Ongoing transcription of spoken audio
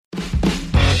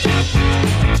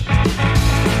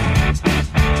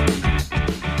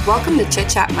Welcome to Chit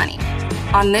Chat Money.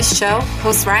 On this show,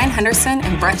 hosts Ryan Henderson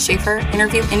and Brett Schaefer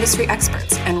interview industry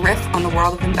experts and riff on the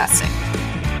world of investing.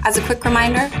 As a quick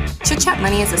reminder, Chit Chat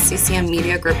Money is a CCM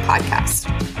Media Group podcast.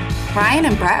 Ryan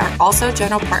and Brett are also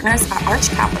general partners at Arch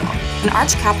Capital, and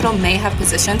Arch Capital may have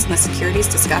positions in the securities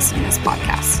discussed in this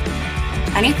podcast.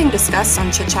 Anything discussed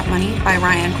on Chit Chat Money by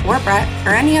Ryan or Brett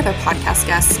or any other podcast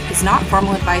guests is not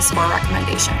formal advice or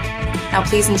recommendation. Now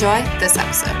please enjoy this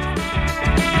episode.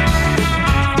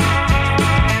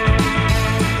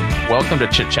 Welcome to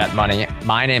Chit Chat Money.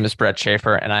 My name is Brett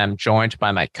Schaefer, and I am joined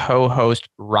by my co-host,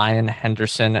 Ryan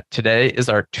Henderson. Today is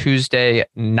our Tuesday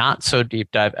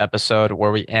not-so-deep dive episode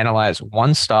where we analyze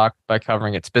one stock by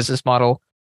covering its business model,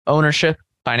 ownership,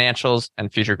 financials,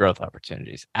 and future growth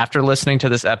opportunities. After listening to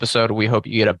this episode, we hope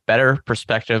you get a better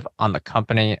perspective on the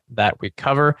company that we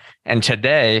cover. And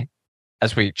today,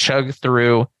 as we chug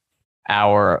through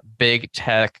our big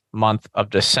tech month of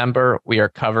December, we are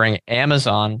covering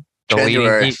Amazon, the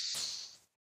January.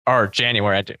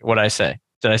 January. What did I say?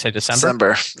 Did I say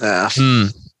December? Yeah.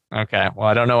 Okay. Well,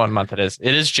 I don't know what month it is.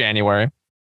 It is January.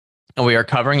 And we are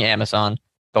covering Amazon,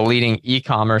 the leading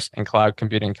e-commerce and cloud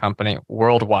computing company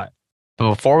worldwide.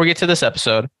 But before we get to this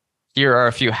episode, here are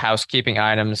a few housekeeping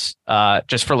items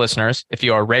just for listeners. If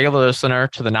you are a regular listener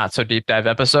to the Not So Deep Dive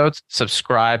episodes,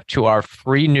 subscribe to our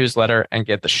free newsletter and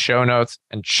get the show notes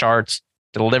and charts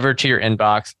delivered to your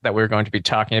inbox that we're going to be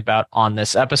talking about on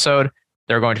this episode.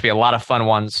 There are going to be a lot of fun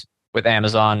ones with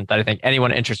Amazon that I think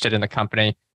anyone interested in the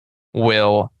company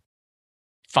will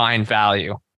find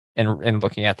value in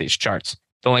looking at these charts.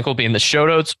 The link will be in the show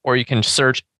notes, or you can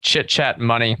search Chit Chat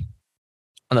Money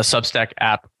on the Substack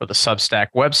app or the Substack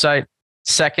website.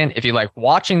 Second, if you like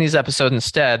watching these episodes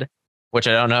instead, which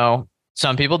I don't know,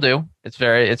 some people do. It's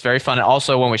very fun. And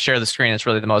also, when we share the screen, it's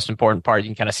really the most important part. You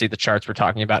can kind of see the charts we're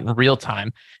talking about in real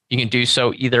time. You can do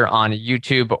so either on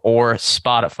YouTube or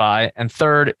Spotify. And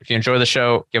third, if you enjoy the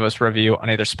show, give us a review on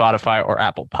either Spotify or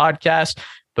Apple Podcasts.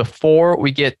 Before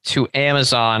we get to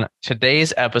Amazon,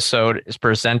 today's episode is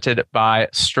presented by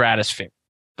Stratosphere,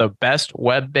 the best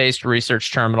web-based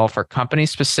research terminal for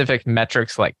company-specific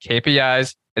metrics like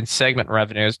KPIs and segment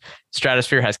revenues.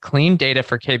 Stratosphere has clean data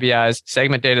for KPIs,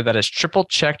 segment data that is triple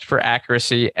checked for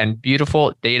accuracy, and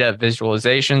beautiful data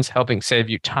visualizations, helping save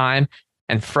you time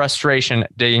and frustration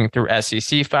digging through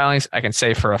SEC filings. I can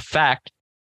say for a fact,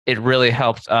 it really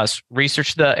helped us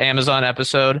research the Amazon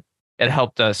episode. It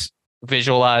helped us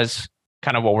visualize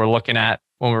kind of what we're looking at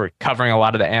when we're covering a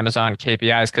lot of the Amazon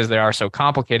KPIs because they are so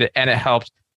complicated, and it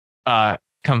helped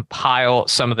compile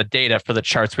some of the data for the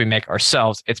charts we make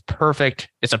ourselves. It's perfect.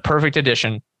 It's a perfect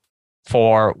addition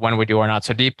for when we do our Not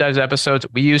So Deep Dives episodes.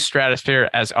 We use Stratosphere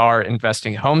as our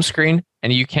investing home screen,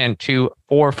 and you can too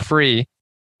for free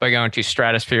by going to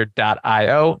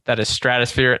stratosphere.io. That is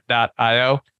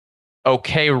stratosphere.io.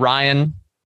 Okay, Ryan,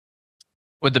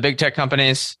 with the big tech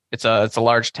companies, it's a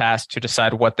large task to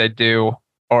decide what they do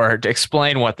or to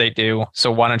explain what they do.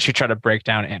 So why don't you try to break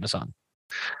down Amazon?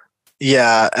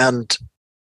 Yeah, and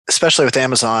especially with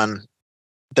Amazon,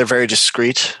 they're very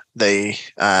discreet. They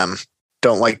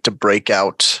don't like to break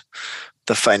out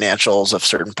the financials of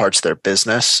certain parts of their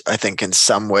business. I think in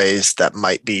some ways that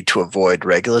might be to avoid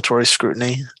regulatory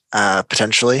scrutiny,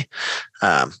 potentially,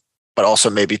 but also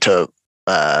maybe to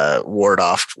ward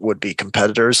off would-be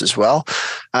competitors as well.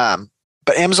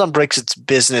 But Amazon breaks its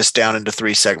business down into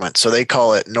three segments. So they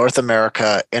call it North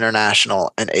America,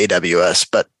 International, and AWS.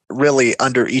 But really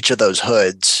under each of those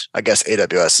hoods, I guess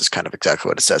AWS is kind of exactly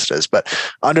what it says it is, but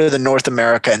under the North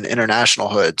America and International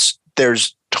hoods,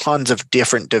 there's tons of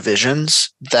different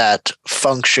divisions that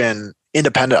function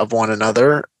independent of one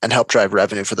another and help drive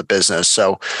revenue for the business.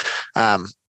 So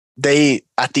they,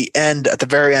 at the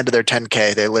very end of their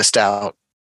 10K, they list out,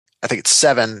 I think it's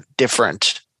 7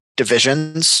 different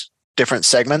divisions, different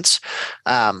segments.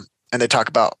 And they talk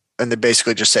about, and they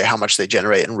basically just say how much they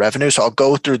generate in revenue. So I'll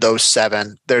go through those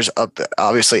 7. There's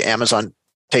obviously Amazon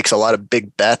takes a lot of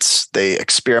big bets. They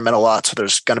experiment a lot. So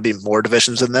there's going to be more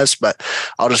divisions in this, but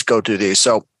I'll just go through these.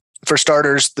 So for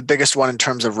starters, the biggest one in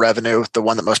terms of revenue, the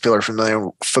one that most people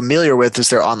are familiar with is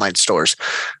their online stores.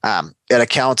 It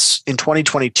accounts in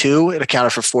 2022, it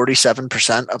accounted for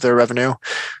 47% of their revenue.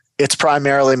 It's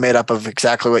primarily made up of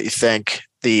exactly what you think,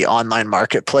 the online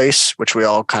marketplace, which we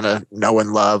all kind of know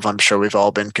and love. I'm sure we've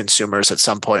all been consumers at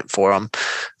some point for them.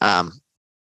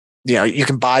 You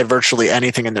can buy virtually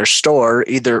anything in their store,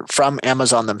 either from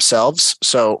Amazon themselves.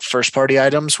 So first party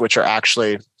items, which are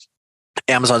actually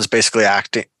Amazon's basically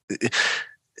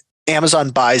Amazon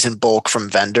buys in bulk from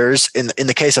vendors. In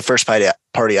the case of first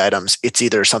party items, it's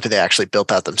either something they actually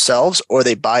built out themselves, or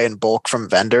they buy in bulk from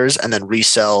vendors and then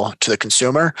resell to the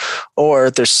consumer. Or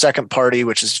there's second party,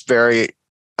 which is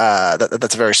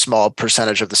that's a very small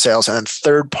percentage of the sales, and then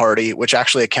third party, which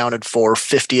actually accounted for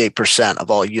 58% of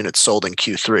all units sold in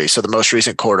Q3. So the most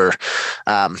recent quarter,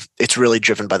 it's really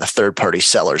driven by the third party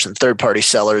sellers. And third party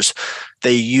sellers,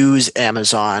 they use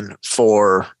Amazon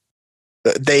for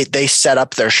they set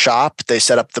up their shop,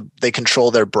 they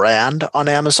control their brand on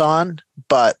Amazon,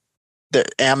 but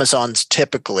Amazon's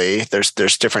typically there's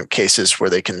different cases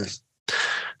where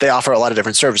they offer a lot of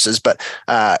different services, but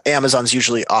Amazon's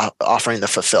usually offering the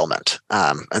fulfillment,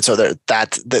 and so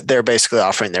they're basically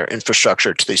offering their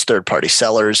infrastructure to these third-party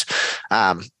sellers.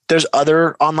 There's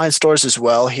other online stores as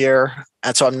well here,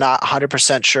 and so I'm not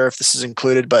 100% sure if this is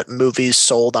included, but movies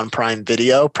sold on Prime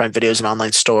Video. Prime Video is an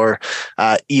online store.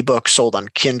 Ebook sold on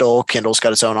Kindle. Kindle's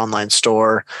got its own online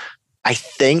store. I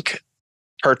think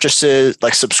purchases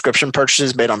like subscription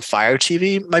purchases made on Fire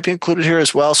TV might be included here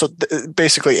as well. So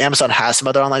basically Amazon has some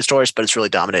other online stores, but it's really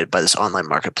dominated by this online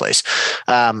marketplace.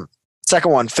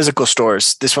 Second one, physical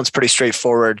stores. This one's pretty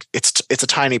straightforward. It's a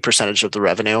tiny percentage of the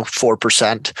revenue,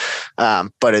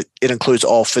 4%, but it includes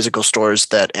all physical stores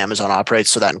that Amazon operates.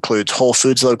 So that includes Whole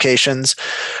Foods locations,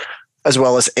 as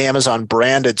well as Amazon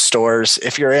branded stores.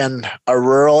 If you're in a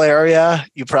rural area,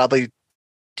 you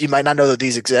might not know that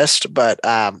these exist, but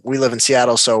we live in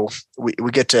Seattle, so we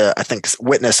get to, I think,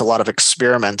 witness a lot of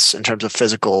experiments in terms of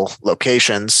physical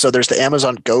locations. So there's the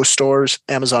Amazon Go stores,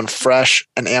 Amazon Fresh,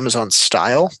 and Amazon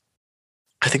Style.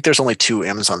 I think there's only 2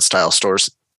 Amazon Style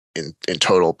stores in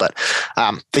total, but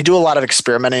they do a lot of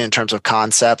experimenting in terms of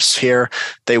concepts here.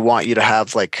 They want you to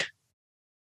have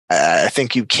I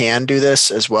think you can do this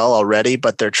as well already,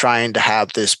 but they're trying to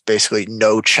have this basically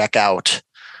no checkout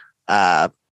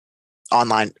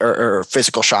online or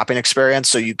physical shopping experience.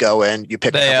 So you go in, you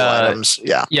pick a couple items.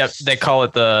 Yeah. Yep. They call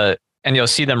it and you'll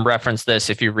see them reference this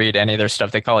if you read any of their stuff.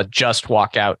 They call it just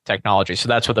walk out technology. So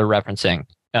that's what they're referencing,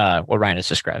 what Ryan is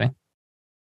describing.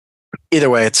 Either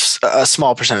way, it's a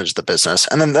small percentage of the business.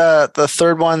 And then the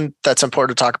third one that's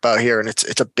important to talk about here, and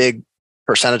it's a big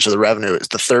percentage of the revenue, is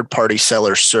the third party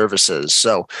seller services.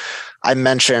 So I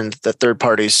mentioned that third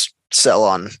parties sell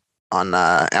on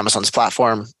Amazon's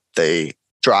platform. They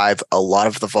drive a lot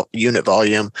of the unit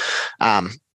volume.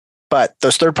 But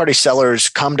those third-party sellers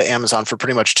come to Amazon for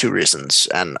pretty much 2 reasons.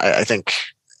 And I think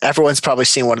everyone's probably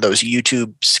seen one of those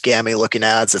YouTube scammy looking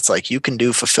ads. It's like, you can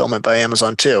do fulfillment by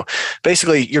Amazon too.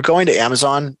 Basically, you're going to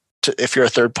Amazon if you're a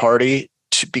third party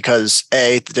because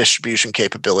the distribution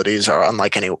capabilities are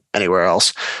unlike anywhere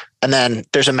else. And then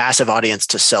there's a massive audience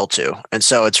to sell to. And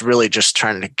so it's really just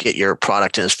trying to get your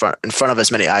product in front of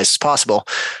as many eyes as possible.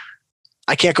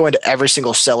 I can't go into every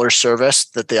single seller service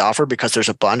that they offer because there's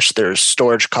a bunch. There's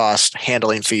storage costs,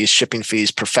 handling fees, shipping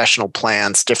fees, professional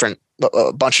plans,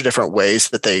 a bunch of different ways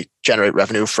that they generate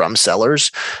revenue from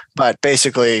sellers. But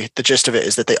basically, the gist of it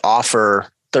is that they offer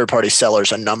third-party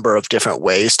sellers a number of different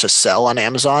ways to sell on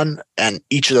Amazon. And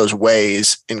each of those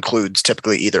ways includes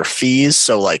typically either fees,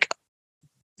 so like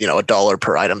 $1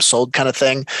 per item sold kind of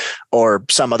thing, or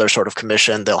some other sort of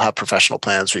commission. They'll have professional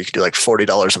plans where you can do like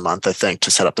 $40 a month, I think,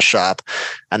 to set up the shop.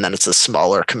 And then it's a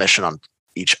smaller commission on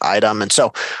each item. And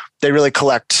so they really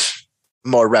collect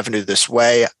more revenue this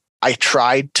way. I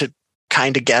tried to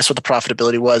kind of guess what the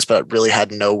profitability was, but really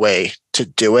had no way to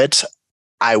do it.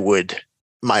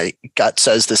 My gut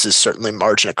says this is certainly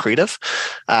margin accretive.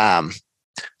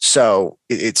 So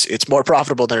it's more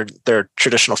profitable than their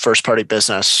traditional first party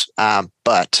business,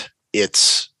 but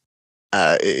it's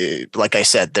like I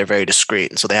said, they're very discreet,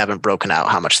 and so they haven't broken out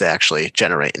how much they actually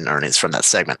generate in earnings from that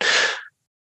segment.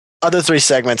 Other 3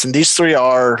 segments, and these 3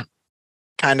 are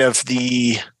kind of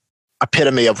the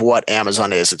epitome of what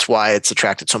Amazon is. It's why it's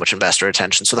attracted so much investor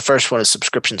attention. So the first one is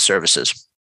subscription services.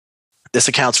 This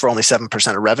accounts for only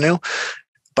 7% of revenue,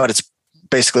 but it's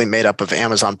basically made up of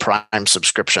Amazon Prime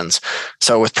subscriptions.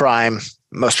 So with Prime,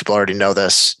 most people already know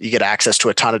this, you get access to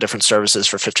a ton of different services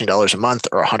for $15 a month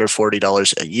or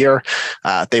 $140 a year.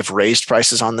 They've raised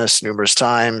prices on this numerous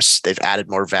times. They've added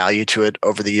more value to it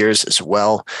over the years as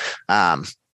well.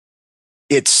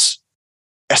 It's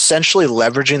essentially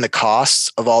leveraging the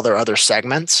costs of all their other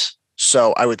segments.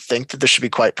 So I would think that this should be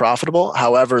quite profitable.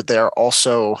 However, they're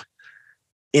also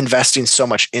investing so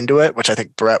much into it, which I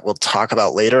think Brett will talk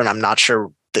about later. And I'm not sure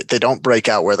that they don't break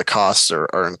out where the costs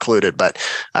are included, but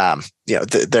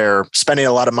they're spending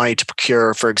a lot of money to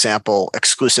procure, for example,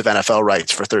 exclusive NFL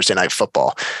rights for Thursday Night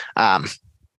Football.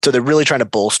 So they're really trying to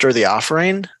bolster the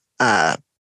offering. But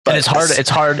it's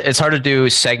hard to do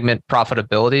segment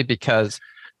profitability because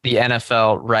the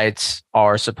NFL rights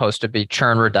are supposed to be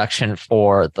churn reduction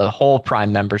for the whole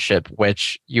Prime membership,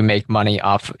 which you make money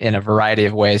off in a variety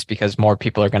of ways because more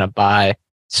people are going to buy.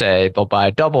 Say they'll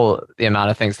buy double the amount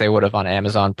of things they would have on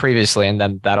Amazon previously, and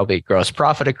then that'll be gross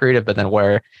profit accretive. But then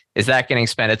where is that getting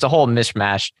spent? It's a whole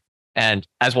mishmash. And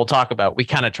as we'll talk about, we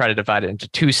kind of try to divide it into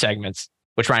two segments,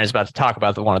 which Ryan is about to talk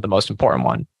about, the one of the most important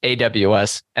one,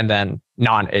 AWS, and then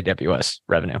non-AWS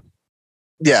revenue.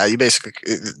 Yeah, you basically,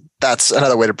 that's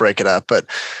another way to break it up. But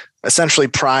essentially,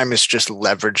 Prime is just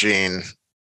leveraging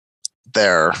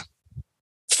their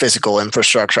physical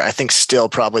infrastructure. I think still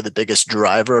probably the biggest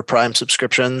driver of Prime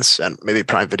subscriptions, and maybe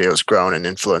Prime Video has grown in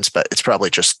influence, but it's probably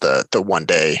just the 1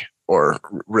 day or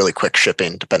really quick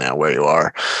shipping, depending on where you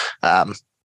are,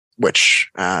 which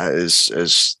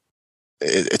is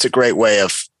it's a great way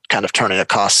of kind of turning a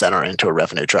cost center into a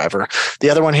revenue driver. The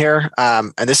other one here,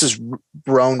 and this has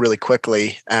grown really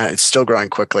quickly, it's still growing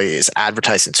quickly, is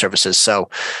advertising services. So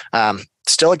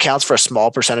still accounts for a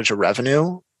small percentage of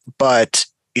revenue, but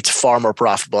it's far more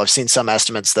profitable. I've seen some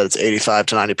estimates that it's 85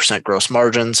 to 90% gross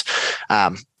margins.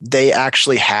 They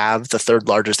actually have the third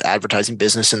largest advertising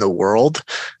business in the world.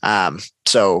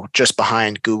 So just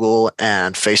behind Google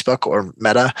and Facebook or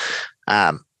Meta.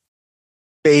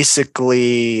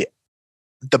 Basically,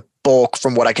 the bulk,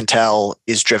 from what I can tell,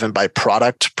 is driven by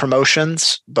product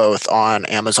promotions, both on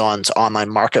Amazon's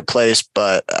online marketplace,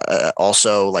 but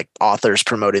also like authors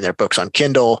promoting their books on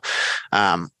Kindle,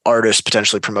 artists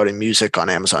potentially promoting music on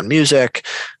Amazon Music.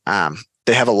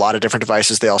 They have a lot of different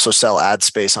devices. They also sell ad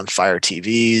space on Fire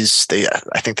TVs.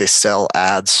 I think they sell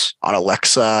ads on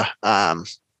Alexa.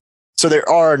 So there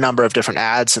are a number of different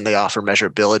ads, and they offer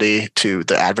measurability to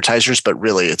the advertisers, but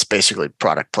really it's basically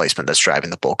product placement that's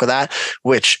driving the bulk of that,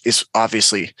 which is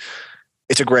obviously,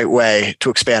 it's a great way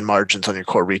to expand margins on your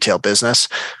core retail business.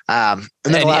 And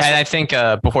I think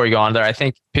before you go on there, I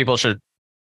think people should,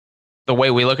 the way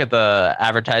we look at the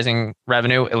advertising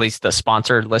revenue, at least the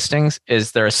sponsored listings,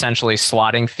 is they're essentially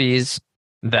slotting fees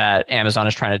that Amazon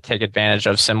is trying to take advantage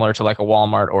of, similar to like a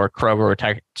Walmart or a Kroger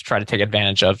to try to take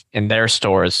advantage of in their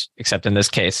stores, except in this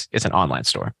case, it's an online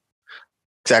store.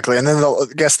 Exactly. And then I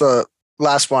guess the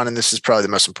last one, and this is probably the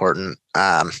most important,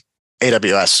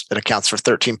 AWS, it accounts for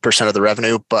 13% of the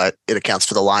revenue, but it accounts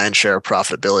for the lion's share of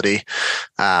profitability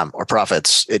or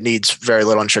profits. It needs very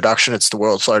little introduction. It's the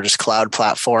world's largest cloud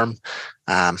platform.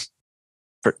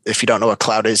 If you don't know what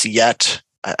cloud is yet,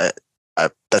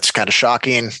 that's kind of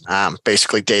shocking.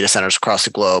 Basically, data centers across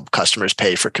the globe, customers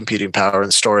pay for computing power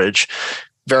and storage.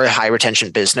 Very high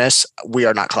retention business. We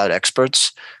are not cloud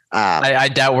experts. I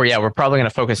doubt we're probably going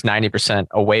to focus 90%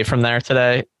 away from there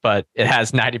today, but it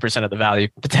has 90% of the value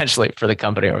potentially for the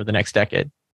company over the next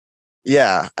decade.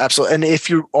 Yeah, absolutely. And if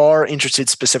you are interested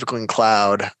specifically in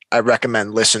cloud, I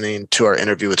recommend listening to our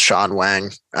interview with Sean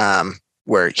Wang,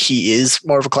 where he is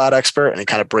more of a cloud expert, and he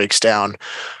kind of breaks down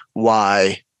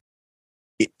why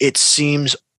it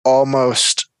seems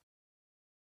almost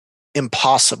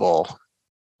impossible.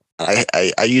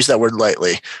 I use that word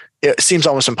lightly. It seems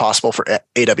almost impossible for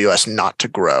AWS not to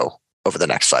grow over the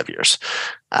next 5 years.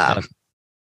 And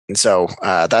so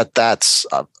that's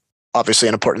obviously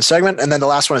an important segment. And then the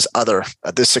last one is other.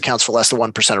 This accounts for less than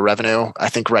 1% of revenue. I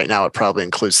think right now it probably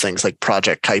includes things like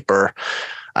Project Kuiper,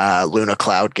 Luna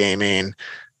Cloud Gaming,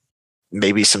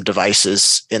 maybe some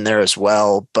devices in there as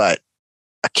well. But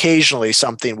occasionally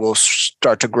something will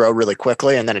start to grow really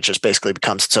quickly, and then it just basically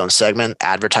becomes its own segment.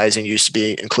 Advertising used to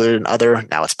be included in other.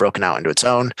 Now it's broken out into its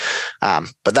own.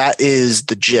 But that is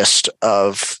the gist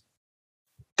of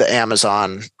the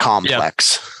Amazon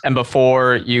complex. Yep. And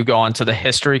before you go on to the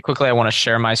history quickly, I want to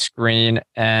share my screen.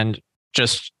 And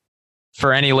just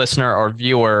for any listener or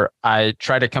viewer, I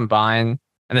try to combine,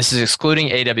 and this is excluding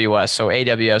AWS. So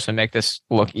AWS would make this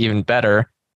look even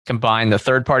better. Combine the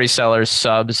third-party sellers,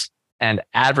 subs, and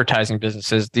advertising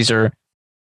businesses. These are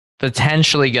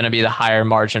potentially going to be the higher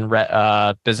margin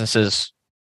businesses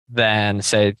than,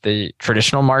 say, the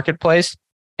traditional marketplace.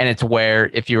 And it's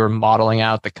where, if you were modeling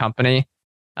out the company,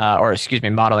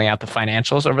 modeling out the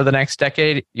financials over the next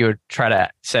decade, you would try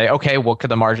to say, okay, what could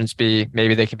the margins be?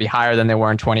 Maybe they could be higher than they were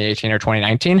in 2018 or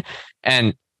 2019.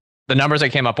 And the numbers I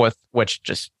came up with, which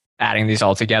just adding these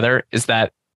all together, is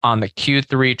that on the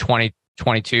Q3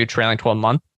 2022 trailing 12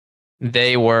 month,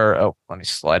 they were, let me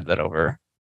slide that over.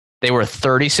 They were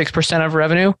 36% of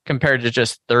revenue compared to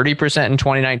just 30% in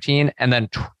 2019 and then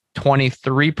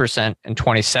 23% in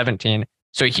 2017.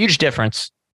 So a huge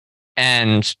difference.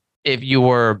 And if you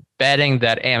were betting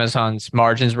that Amazon's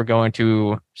margins were going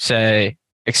to, say,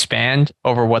 expand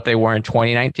over what they were in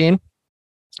 2019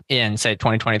 in, say,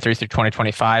 2023 through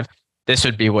 2025, this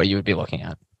would be what you would be looking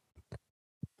at.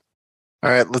 All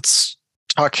right, let's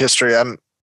talk history. I'm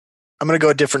going to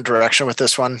go a different direction with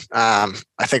this one. I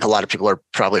think a lot of people are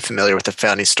probably familiar with the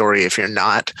founding story. If you're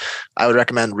not, I would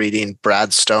recommend reading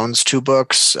Brad Stone's two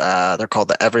books. They're called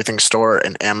The Everything Store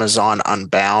and Amazon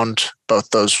Unbound.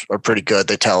 Both those are pretty good.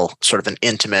 They tell sort of an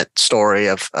intimate story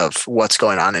of what's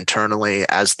going on internally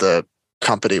as the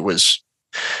company was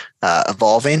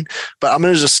evolving. But I'm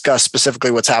going to discuss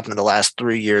specifically what's happened in the last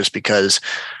 3 years because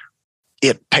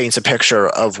it paints a picture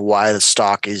of why the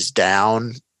stock is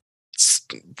down.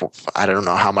 I don't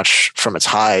know how much from its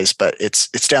highs, but it's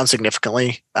down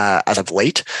significantly as of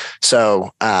late.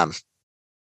 So I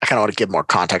kind of want to give more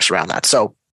context around that.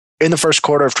 So in the first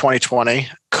quarter of 2020,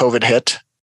 COVID hit.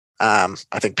 I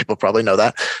think people probably know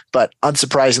that, but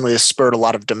unsurprisingly, this spurred a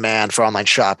lot of demand for online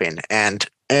shopping. And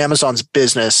Amazon's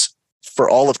business for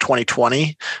all of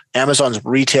 2020, Amazon's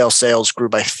retail sales grew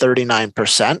by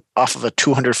 39% off of a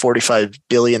 $245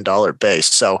 billion base.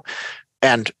 So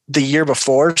and the year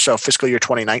before, so fiscal year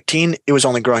 2019, it was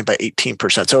only growing by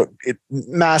 18%. So it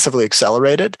massively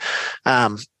accelerated.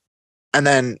 And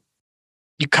then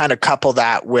you kind of couple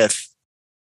that with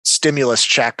stimulus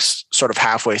checks sort of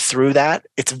halfway through that.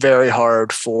 It's very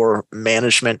hard for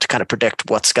management to kind of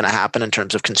predict what's going to happen in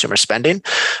terms of consumer spending.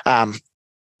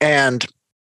 And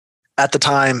at the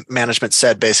time, management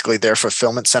said basically their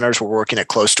fulfillment centers were working at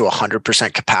close to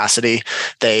 100% capacity.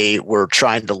 They were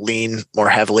trying to lean more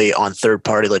heavily on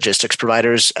third-party logistics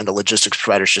providers, and the logistics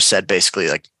providers just said basically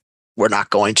like, we're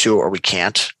not going to, or we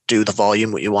can't do the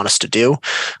volume what you want us to do.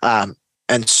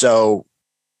 And so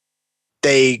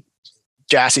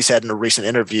Jassy said in a recent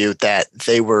interview that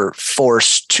they were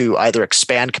forced to either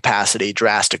expand capacity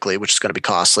drastically, which is going to be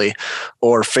costly,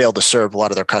 or fail to serve a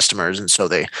lot of their customers. And so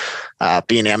they,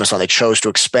 being Amazon, they chose to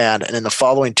expand. And in the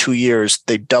following 2 years,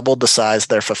 they doubled the size of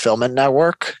their fulfillment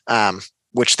network,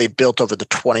 which they built over the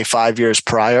 25 years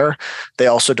prior. They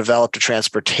also developed a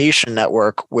transportation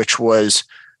network, which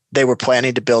they were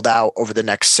planning to build out over the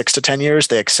next 6 to 10 years.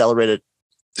 They accelerated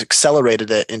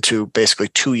it into basically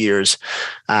 2 years.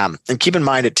 And keep in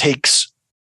mind, it takes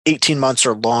 18 months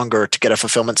or longer to get a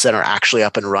fulfillment center actually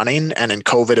up and running. And in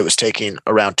COVID, it was taking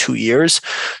around 2 years.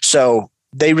 So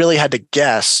they really had to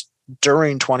guess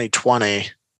during 2020,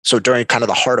 so during kind of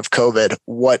the heart of COVID,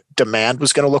 what demand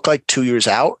was going to look like 2 years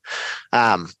out.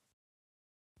 And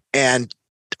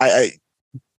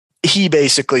he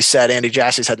basically said, Andy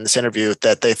Jassy said in this interview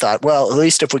that they thought, well, at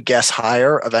least if we guess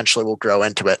higher, eventually we'll grow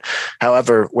into it.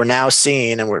 However, we're now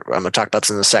seeing, and I'm going to talk about this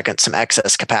in a second, some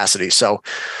excess capacity. So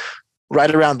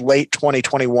right around late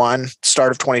 2021,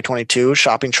 start of 2022,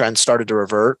 shopping trends started to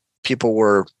revert.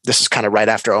 This is kind of right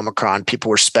after Omicron, people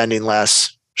were spending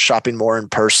less, shopping more in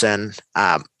person,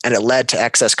 and it led to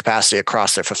excess capacity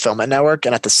across their fulfillment network.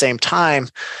 And at the same time,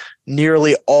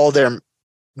 nearly all their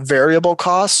variable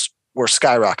costs were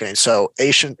skyrocketing. So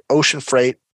ocean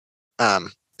freight, the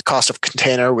cost of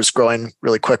container was growing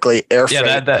really quickly. Air freight.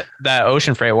 Yeah, that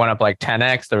ocean freight went up like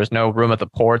 10x. There was no room at the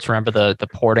ports. Remember the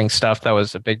porting stuff? That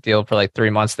was a big deal for like 3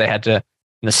 months. They had to,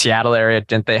 in the Seattle area,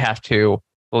 didn't they have to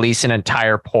lease an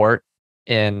entire port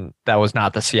that was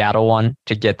not the Seattle one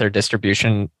to get their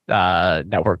distribution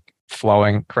network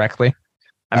flowing correctly?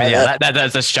 I mean,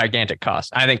 that's a gigantic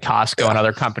cost. I think Costco and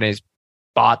other companies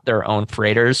bought their own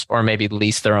freighters or maybe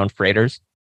leased their own freighters.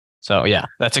 So yeah,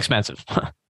 that's expensive.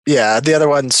 Yeah. The other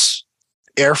ones,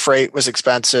 air freight was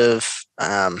expensive.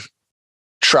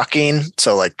 Trucking.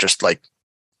 So just like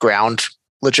ground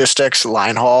logistics,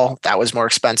 line haul, that was more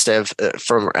expensive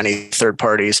for any third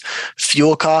parties.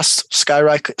 Fuel costs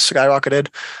skyrocketed.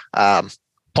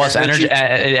 Plus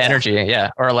energy,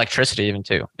 yeah. Or electricity even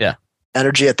too. Yeah.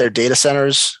 Energy at their data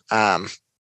centers.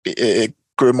 It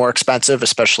grew more expensive,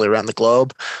 especially around the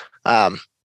globe.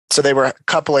 So they were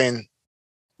coupling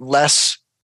less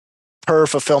per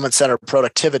fulfillment center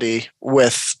productivity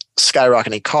with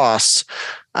skyrocketing costs.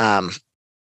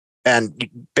 And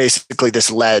basically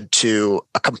this led to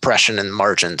a compression in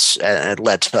margins, and it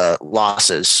led to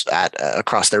losses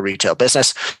across their retail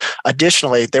business.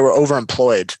 Additionally, they were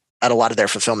overemployed at a lot of their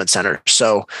fulfillment centers.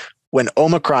 So when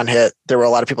Omicron hit, there were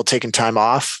a lot of people taking time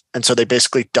off. And so they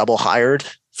basically double hired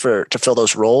to fill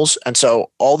those roles. And so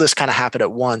all this kind of happened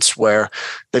at once, where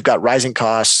they've got rising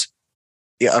costs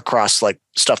across like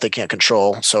stuff they can't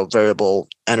control. So variable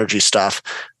energy stuff.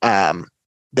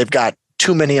 They've got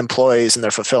too many employees in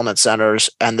their fulfillment centers,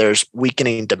 and there's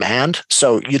weakening demand.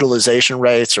 So utilization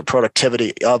rates or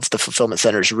productivity of the fulfillment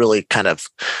centers really kind of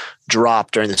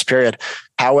dropped during this period.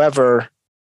 However,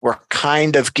 we're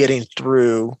kind of getting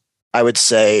through, I would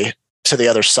say, to the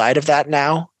other side of that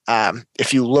now.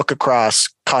 If you look across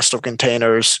cost of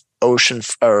containers, ocean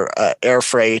or air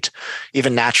freight,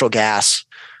 even natural gas,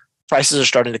 prices are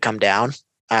starting to come down.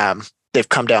 They've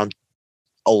come down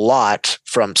a lot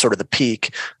from sort of the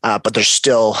peak, but they're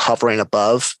still hovering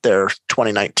above their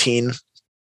 2019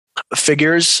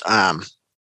 figures. And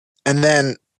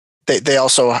then they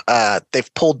also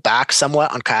they've pulled back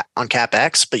somewhat on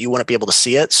CapEx, but you wouldn't be able to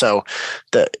see it. So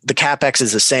the CapEx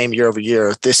is the same year over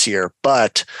year this year,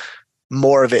 but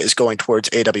more of it is going towards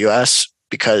AWS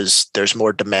because there's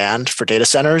more demand for data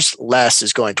centers. Less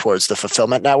is going towards the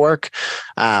fulfillment network.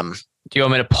 Do you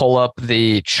want me to pull up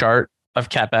the chart of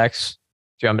CapEx?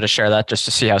 Do you want me to share that just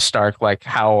to see how stark, like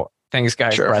how things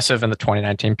got aggressive in the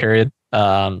 2019 period?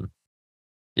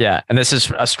 Yeah, and this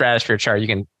is a stratosphere chart. You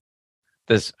can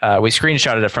we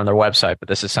screenshotted it from their website, but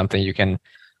this is something you can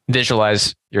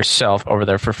visualize yourself over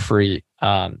there for free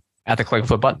at the click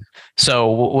of a button. So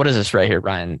what is this right here,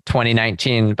 Ryan?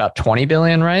 2019, about 20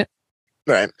 billion, right?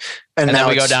 Right. And now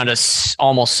we go down to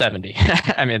almost 70.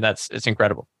 I mean, it's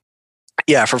incredible.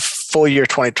 Yeah, for full year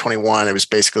 2021, it was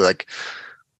basically like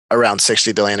around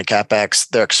 60 billion in CapEx.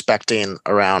 They're expecting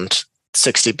around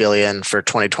 60 billion for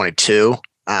 2022,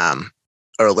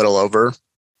 or a little over.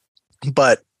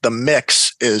 But the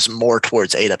mix is more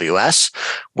towards AWS,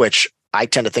 which I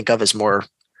tend to think of as more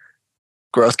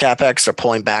growth CapEx. They're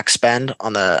pulling back spend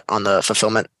on the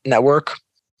fulfillment network,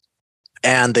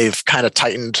 and they've kind of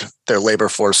tightened their labor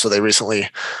force. So they recently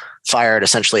fired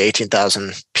essentially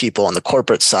 18,000 people on the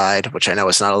corporate side, which I know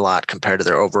is not a lot compared to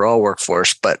their overall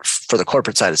workforce, but for the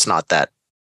corporate side, it's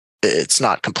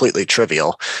not completely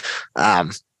trivial.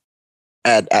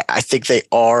 And I think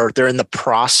they're in the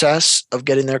process of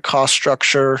getting their cost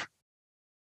structure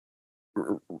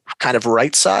kind of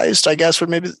right-sized, I guess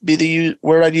would maybe be the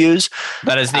word I'd use.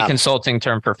 That is the consulting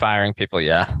term for firing people.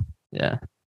 Yeah. Yeah.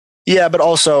 Yeah, but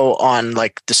also on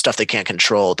like the stuff they can't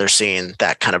control, they're seeing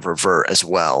that kind of revert as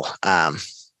well.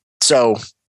 So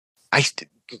I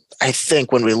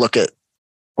think when we look at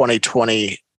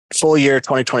 2020, full year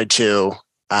 2022,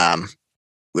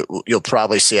 you'll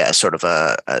probably see a sort of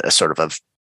a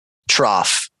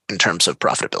trough in terms of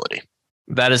profitability.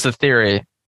 That is the theory.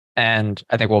 And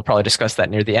I think we'll probably discuss that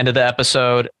near the end of the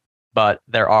episode, but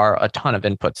there are a ton of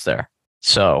inputs there.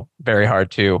 So very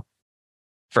hard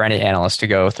for any analyst to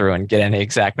go through and get any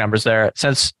exact numbers there.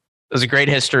 Since it was a great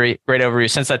history, great overview,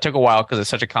 since that took a while because it's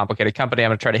such a complicated company, I'm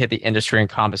going to try to hit the industry and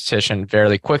competition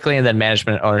fairly quickly, and then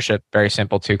management and ownership, very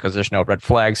simple too, because there's no red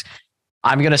flags.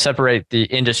 I'm going to separate the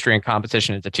industry and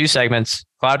competition into two segments: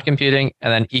 cloud computing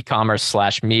and then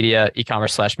e-commerce/media.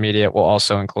 E-commerce/media will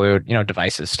also include,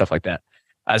 devices, stuff like that.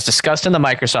 As discussed in the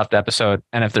Microsoft episode,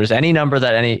 and if there's any number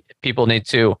that any people need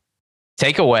to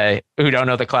take away who don't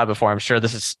know the cloud before, I'm sure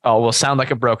this will sound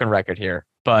like a broken record here,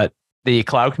 but the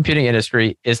cloud computing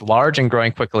industry is large and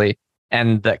growing quickly,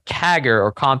 and the CAGR,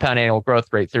 or compound annual growth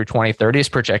rate, through 2030 is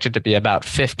projected to be about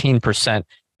 15%.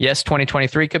 Yes,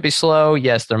 2023 could be slow.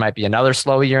 Yes, there might be another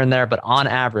slow year in there, but on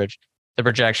average, the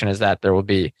projection is that there will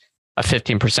be a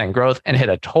 15% growth and hit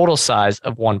a total size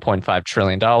of $1.5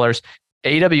 trillion.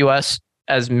 AWS,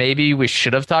 as maybe we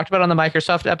should have talked about on the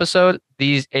Microsoft episode,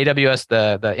 these AWS,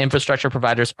 the infrastructure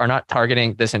providers, are not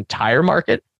targeting this entire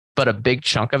market, but a big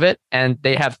chunk of it. And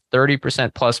they have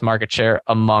 30% plus market share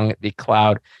among the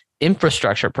cloud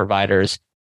infrastructure providers,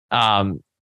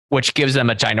 which gives them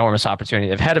a ginormous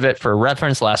opportunity ahead of it. For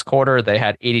reference, last quarter, they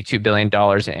had $82 billion in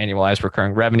annualized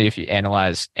recurring revenue. If you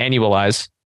annualize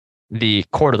the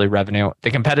quarterly revenue,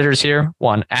 the competitors here: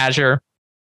 one, Azure.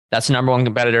 That's the number one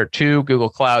competitor. Two, Google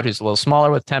Cloud, who's a little smaller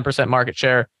with 10% market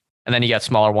share. And then you got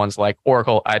smaller ones like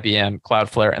Oracle, IBM,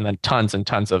 Cloudflare, and then tons and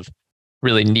tons of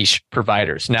really niche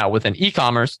providers. Now, within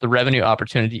e-commerce, the revenue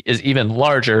opportunity is even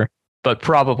larger, but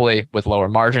probably with lower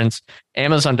margins.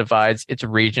 Amazon divides its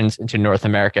regions into North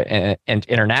America and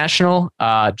international.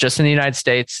 Just in the United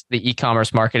States, the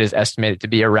e-commerce market is estimated to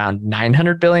be around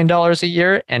 $900 billion a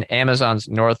year, and Amazon's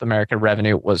North American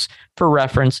revenue was, for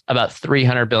reference, about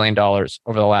 $300 billion over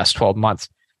the last 12 months.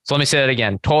 So let me say that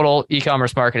again. Total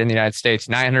e-commerce market in the United States,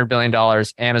 $900 billion.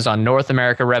 Amazon North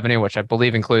America revenue, which I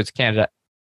believe includes Canada,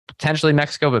 potentially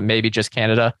Mexico, but maybe just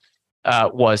Canada,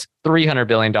 was $300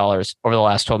 billion over the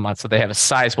last 12 months. So they have a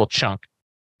sizable chunk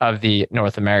of the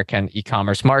North American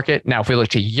e-commerce market. Now, if we look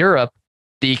to Europe,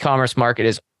 the e-commerce market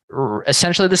is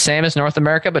essentially the same as North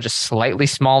America, but just slightly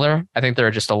smaller. I think they're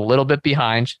just a little bit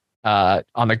behind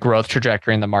on the growth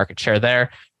trajectory and the market share there.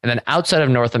 And then outside of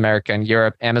North America and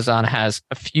Europe, Amazon has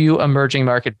a few emerging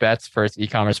market bets for its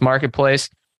e-commerce marketplace.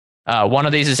 One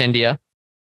of these is India,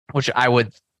 which I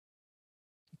would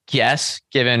guess,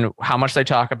 given how much they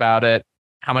talk about it,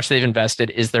 how much they've invested,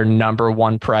 is their number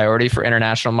one priority for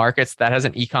international markets. That has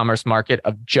an e-commerce market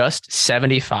of just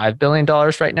 $75 billion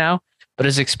right now, but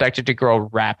is expected to grow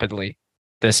rapidly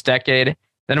this decade.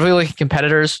 Then if we look at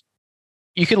competitors,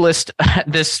 you could list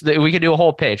this. We could do a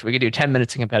whole page. We could do 10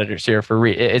 minutes of competitors here for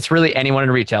it's really anyone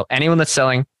in retail, anyone that's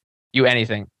selling you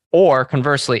anything, or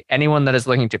conversely, anyone that is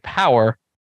looking to power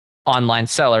online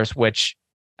sellers, which,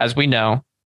 as we know,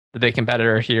 the big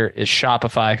competitor here is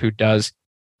Shopify, who does,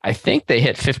 I think they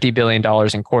hit $50 billion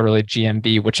in quarterly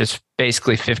GMV, which is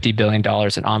basically $50 billion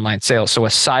in online sales. So a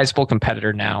sizable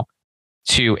competitor now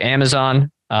to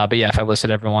Amazon. But yeah, if I listed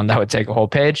everyone, that would take a whole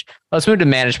page. Let's move to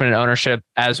management and ownership.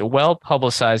 As well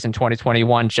publicized in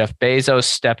 2021, Jeff Bezos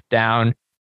stepped down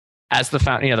as the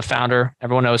founder.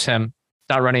 Everyone knows him.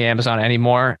 Not running Amazon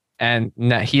anymore. And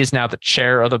he is now the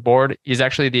chair of the board. He's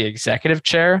actually the executive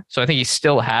chair. So I think he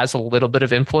still has a little bit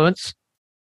of influence,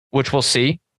 which we'll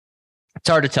see. It's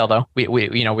hard to tell though. We're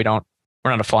not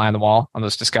a fly on the wall on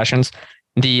those discussions.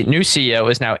 The new CEO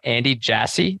is now Andy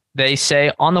Jassy. They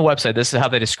say on the website, this is how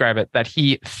they describe it, that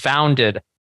he founded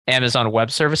Amazon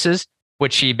Web Services,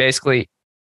 which he basically,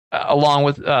 along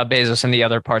with Bezos and the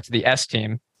other parts of the S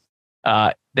team,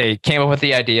 they came up with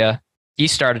the idea. He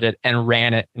started it and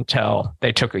ran it until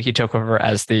he took over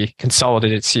as the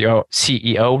consolidated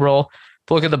CEO role.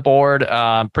 Look at the board,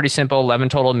 pretty simple, 11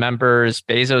 total members.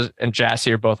 Bezos and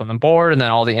Jassy are both on the board, and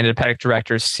then all the independent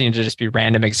directors seem to just be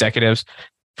random executives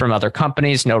from other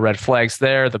companies. No red flags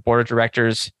there. The board of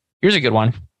directors, here's a good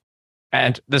one.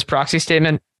 And this proxy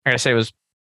statement, I gotta say, was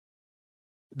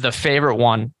the favorite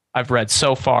one I've read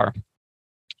so far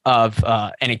of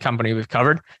any company we've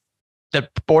covered. The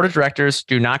board of directors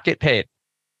do not get paid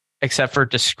except for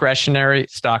discretionary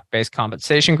stock-based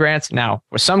compensation grants. Now,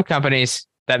 with some companies,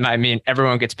 that might mean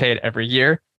everyone gets paid every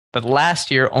year. But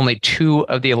last year, only 2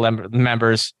 of the 11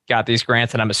 members got these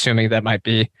grants, and I'm assuming that might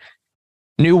be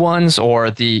new ones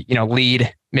or the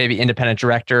lead, maybe independent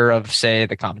director of, say,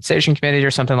 the compensation committee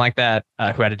or something like that,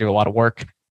 who had to do a lot of work.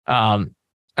 And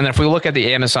then if we look at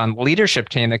the Amazon leadership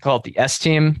team, they call it the S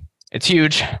team. It's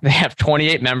huge. They have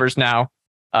 28 members now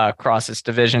across its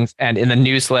divisions. And in the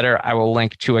newsletter, I will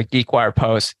link to a GeekWire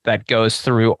post that goes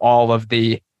through all of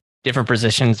the different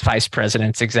positions, vice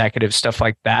presidents, executives, stuff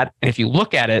like that. And if you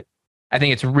look at it, I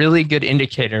think it's a really good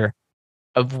indicator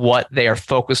of what they are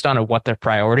focused on and what their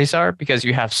priorities are, because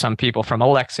you have some people from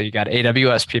Alexa, you got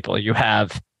AWS people, you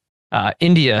have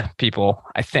India people,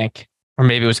 I think, or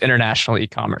maybe it was international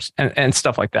e-commerce and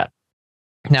stuff like that.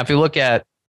 Now, if you look at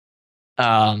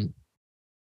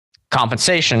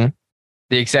compensation,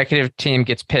 the executive team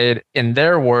gets paid, in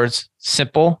their words,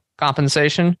 simple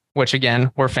compensation, which again,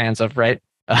 we're fans of, right?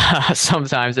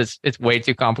 Sometimes it's way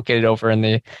too complicated over in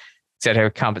the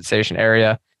executive compensation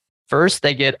area. First,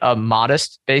 they get a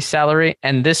modest base salary,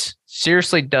 and this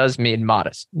seriously does mean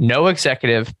modest. No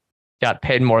executive got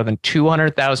paid more than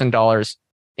 $200,000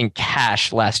 in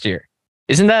cash last year.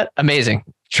 Isn't that amazing? $1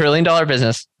 trillion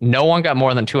business. No one got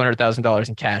more than $200,000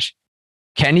 in cash.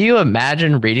 Can you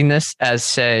imagine reading this as,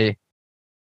 say,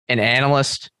 an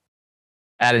analyst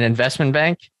at an investment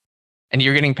bank, and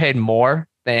you're getting paid more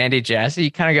than Andy Jassy?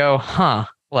 You kind of go, huh,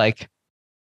 like,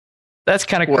 that's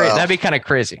kind of crazy. That'd be kind of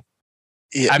crazy.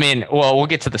 Yeah. I mean, well, we'll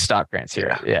get to the stock grants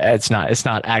here. Yeah, it's not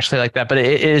actually like that, but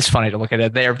it is funny to look at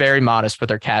it. They are very modest with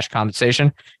their cash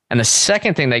compensation. And the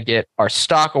second thing they get are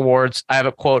stock awards. I have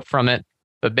a quote from it,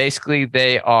 but basically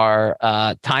they are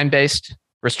time-based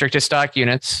restricted stock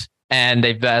units, and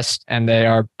they vest, and they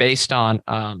are based on,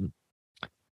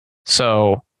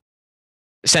 so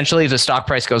essentially if the stock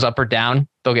price goes up or down,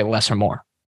 they'll get less or more,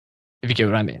 if you get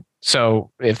what I mean.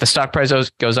 So if the stock price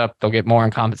goes up, they'll get more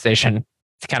in compensation.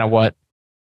 It's kind of what,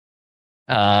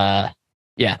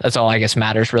 that's all I guess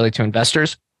matters really to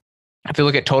investors. If you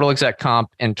look at total exec comp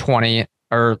in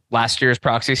last year's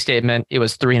proxy statement, it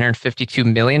was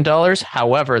 $352 million.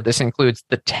 However, this includes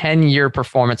the 10-year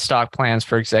performance stock plans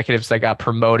for executives that got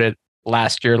promoted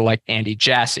last year, like Andy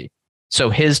Jassy. So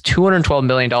his $212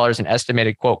 million in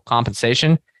estimated, quote,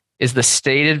 compensation is the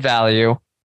stated value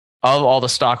of all the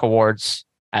stock awards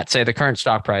at, say, the current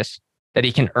stock price that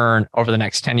he can earn over the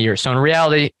next 10 years. So in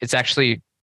reality, it's actually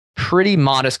pretty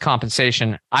modest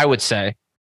compensation, I would say,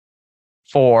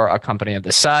 for a company of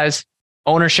this size.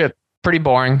 Ownership, pretty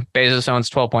boring. Bezos owns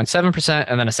 12.7%,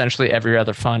 and then essentially every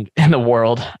other fund in the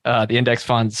world, the index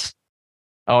funds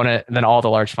own it, and then all the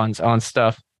large funds own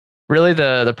stuff. Really,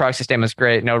 the proxy statement is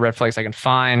great. No red flags I can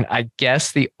find. I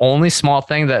guess the only small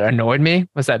thing that annoyed me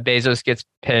was that Bezos gets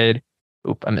paid.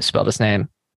 I misspelled his name.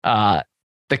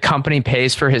 The company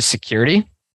pays for his security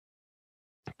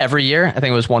every year. I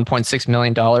think it was $1.6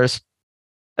 million.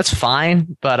 That's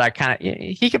fine, but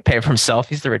he could pay for himself.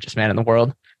 He's the richest man in the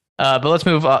world. But let's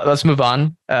move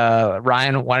on.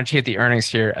 Ryan, why don't you hit the earnings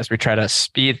here as we try to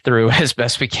speed through as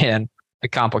best we can the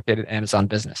complicated Amazon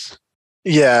business?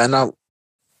 Yeah, and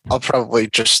I'll probably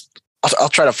I'll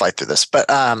try to fight through this. But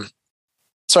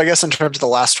so I guess in terms of the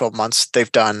last 12 months,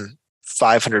 they've done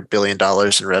 $500 billion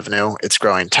in revenue. It's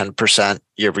growing 10%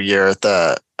 year over year.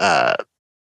 The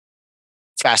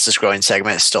fastest growing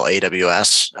segment is still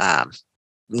AWS.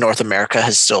 North America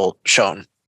has still shown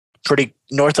pretty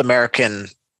North American.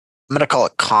 I'm going to call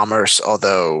it commerce,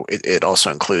 although it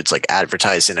also includes like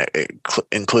advertising. It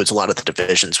includes a lot of the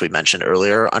divisions we mentioned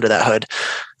earlier under that hood.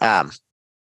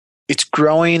 It's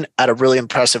growing at a really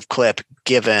impressive clip,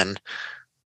 given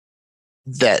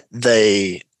that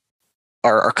they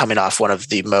are coming off one of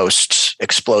the most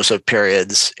explosive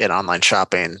periods in online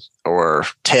shopping, or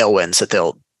tailwinds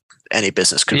that any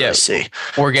business could really see.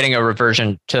 We're getting a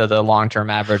reversion to the long-term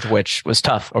average, which was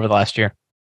tough over the last year.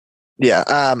 Yeah.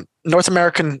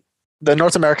 The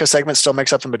North America segment still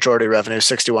makes up the majority of revenue,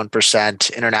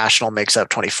 61%. International makes up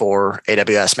 24%.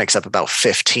 AWS makes up about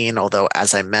 15%, although,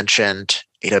 as I mentioned,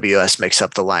 AWS makes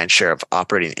up the lion's share of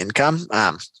operating income.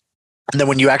 And then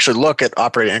when you actually look at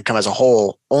operating income as a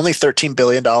whole, only $13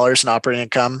 billion in operating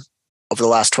income over the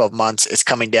last 12 months. It's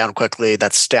coming down quickly.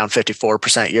 That's down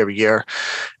 54% year over year.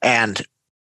 And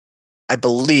I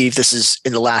believe this is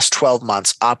in the last 12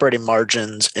 months, operating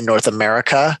margins in North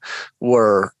America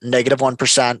were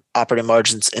 -1%. Operating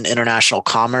margins in international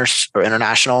commerce or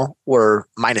international were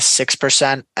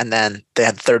 -6%. And then they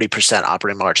had 30%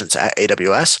 operating margins at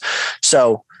AWS.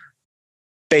 So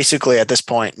basically at this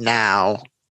point now,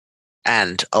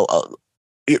 and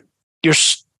you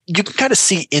can kind of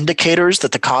see indicators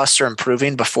that the costs are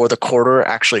improving before the quarter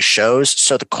actually shows.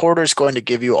 So the quarter is going to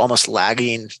give you almost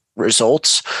lagging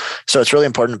results. So it's really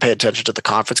important to pay attention to the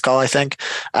conference call, I think.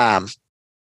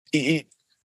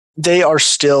 They are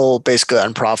still basically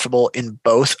unprofitable in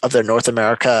both of their North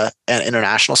America and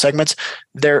international segments.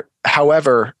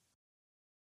 However,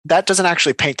 that doesn't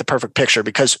actually paint the perfect picture,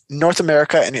 because North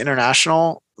America and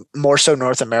international, more so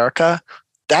North America,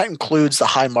 that includes the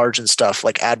high margin stuff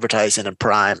like advertising and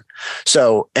Prime,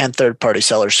 and third party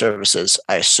seller services,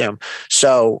 I assume.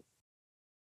 So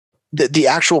the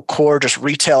actual core, just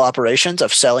retail operations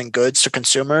of selling goods to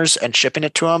consumers and shipping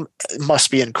it to them, must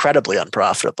be incredibly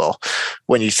unprofitable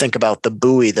when you think about the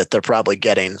buoy that they're probably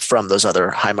getting from those other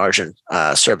high margin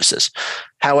services.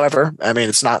 However, I mean,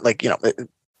 it's not like,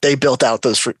 they built out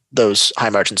those high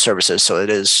margin services, so it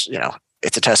is,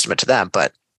 it's a testament to them,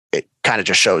 but it kind of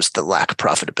just shows the lack of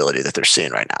profitability that they're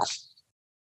seeing right now.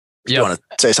 You want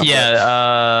to say something?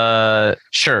 Yeah,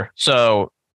 sure.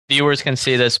 So viewers can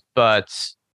see this, but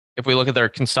if we look at their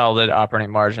consolidated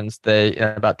operating margins, they, in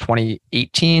about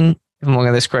 2018, if I'm looking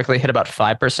at this correctly, hit about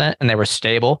 5%, and they were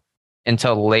stable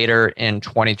until later in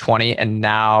 2020. And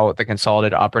now the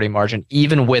consolidated operating margin,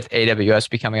 even with AWS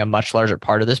becoming a much larger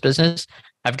part of this business,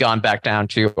 have gone back down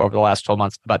to, over the last 12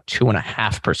 months, about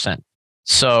 2.5%.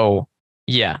 So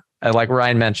yeah, like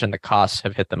Ryan mentioned, the costs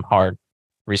have hit them hard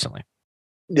recently.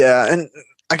 Yeah. And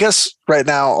I guess right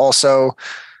now also,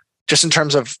 just in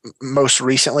terms of most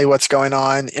recently what's going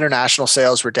on, international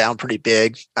sales were down pretty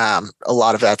big. A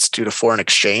lot of that's due to foreign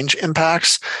exchange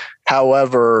impacts.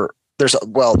 However, there's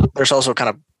also kind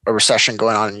of a recession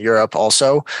going on in Europe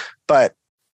also. But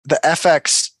the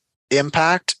FX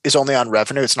impact is only on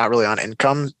revenue. It's not really on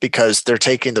income, because they're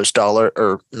taking those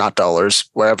not dollars,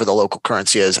 wherever the local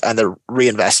currency is, and they're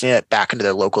reinvesting it back into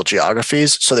their local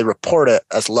geographies. So they report it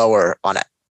as lower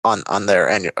on their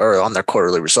annual or on their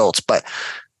quarterly results, but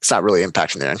it's not really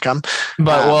impacting their income.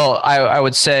 But I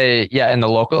would say, yeah, in the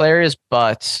local areas,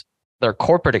 but their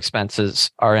corporate expenses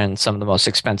are in some of the most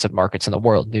expensive markets in the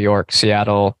world: New York,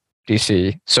 Seattle,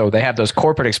 DC. So they have those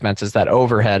corporate expenses. That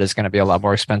overhead is going to be a lot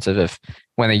more expensive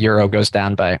when the euro goes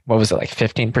down by, what was it, like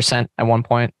 15% at one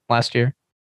point last year?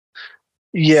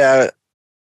 Yeah,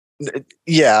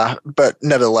 but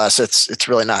nevertheless, it's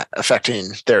really not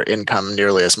affecting their income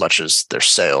nearly as much as their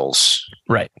sales.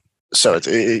 Right. So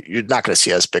you're not going to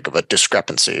see as big of a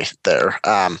discrepancy there.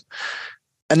 And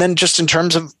then just in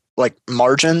terms of like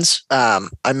margins,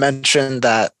 I mentioned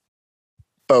that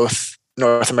both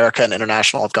North America and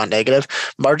international have gone negative.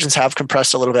 Margins have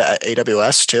compressed a little bit at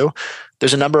AWS too.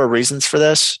 There's a number of reasons for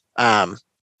this. And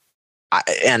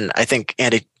I think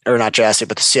not Jassy,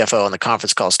 but the CFO on the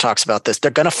conference calls talks about this.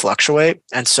 They're going to fluctuate.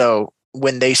 And so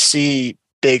when they see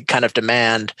big kind of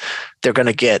demand, they're going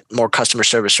to get more customer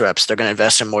service reps. They're going to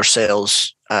invest in more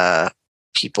sales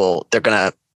people. They're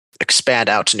going to expand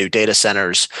out to new data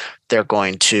centers. They're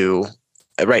going to,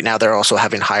 right now, they're also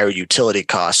having higher utility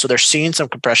costs. So they're seeing some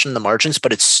compression in the margins,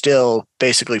 but it's still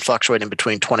basically fluctuating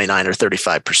between 29 or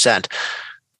 35%.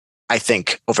 I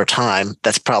think over time,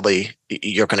 that's probably,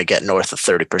 you're going to get north of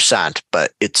 30%,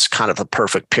 but it's kind of a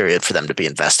perfect period for them to be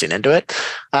investing into it.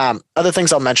 Other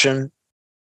things I'll mention,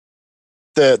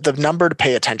 the number to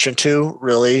pay attention to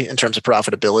really in terms of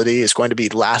profitability is going to be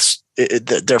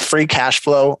their free cash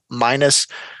flow minus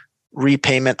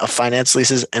repayment of finance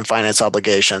leases and finance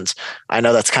obligations. I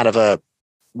know that's kind of a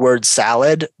word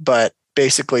salad, but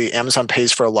basically Amazon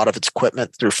pays for a lot of its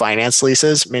equipment through finance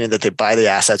leases, meaning that they buy the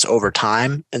assets over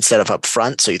time instead of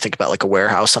upfront. So you think about like a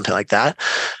warehouse, something like that.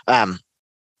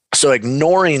 So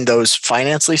ignoring those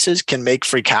finance leases can make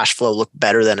free cash flow look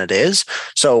better than it is.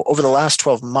 So over the last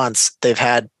 12 months, they've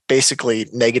had basically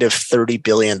negative $30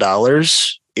 billion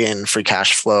in free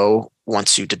cash flow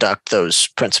once you deduct those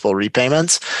principal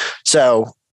repayments.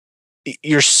 So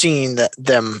you're seeing that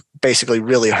them basically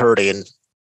really hurting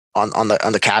on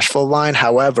the cash flow line.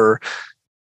 However,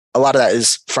 a lot of that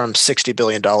is from $60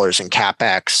 billion in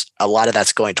CapEx. A lot of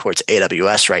that's going towards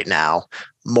AWS right now.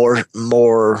 More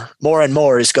and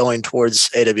more is going towards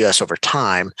AWS over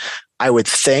time. I would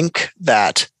think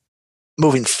that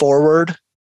moving forward,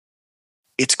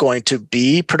 it's going to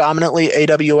be predominantly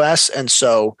AWS. And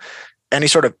so any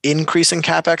sort of increase in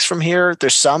CapEx from here,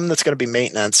 there's some that's going to be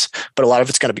maintenance, but a lot of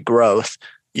it's going to be growth.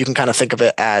 You can kind of think of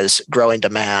it as growing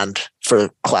demand for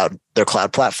their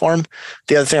cloud platform.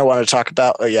 The other thing I wanted to talk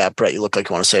about, Brett, you look like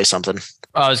you want to say something.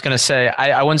 I was going to say,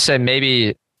 I wouldn't say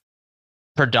maybe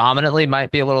predominantly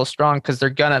might be a little strong because there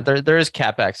is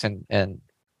CapEx and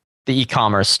the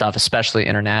e-commerce stuff, especially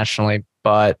internationally,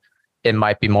 but it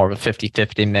might be more of a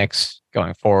 50-50 mix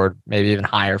going forward, maybe even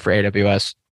higher for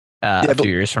AWS a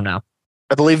few years from now.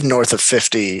 I believe north of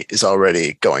 50 is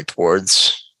already going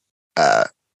towards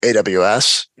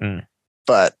AWS,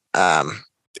 but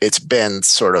it's been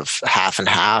sort of half and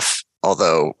half,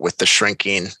 although with them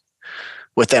shrinking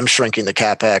the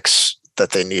CapEx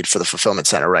that they need for the fulfillment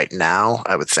center right now,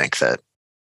 I would think that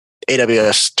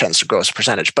AWS tends to grow as a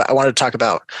percentage. But I wanted to talk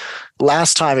about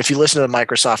last time, if you listen to the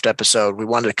Microsoft episode, we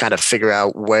wanted to kind of figure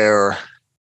out where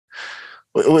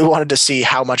we wanted to see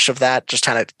how much of that, just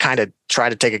kind of try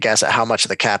to take a guess at how much of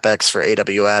the CapEx for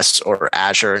AWS or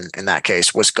Azure in that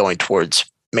case was going towards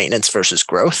maintenance versus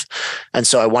growth. And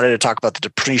so I wanted to talk about the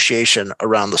depreciation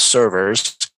around the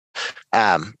servers,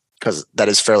 because that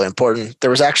is fairly important. There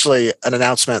was actually an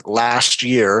announcement last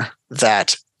year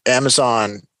that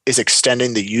Amazon is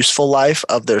extending the useful life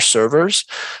of their servers.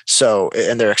 So,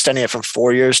 and they're extending it from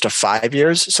 4 years to 5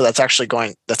 years. So that's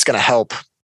going to help.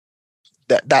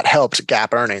 That helped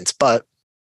GAAP earnings, but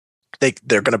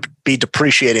they're going to be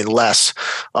depreciating less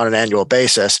on an annual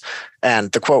basis.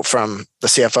 And the quote from the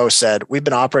CFO said, "We've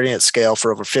been operating at scale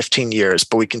for over 15 years,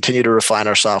 but we continue to refine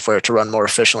our software to run more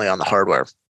efficiently on the hardware."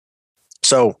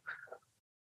 So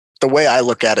the way I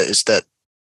look at it is that,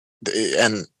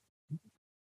 and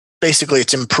basically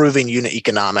it's improving unit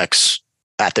economics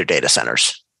at their data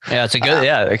centers. Yeah, it's a good,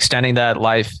 extending that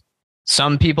life.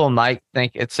 Some people might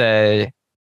think it's a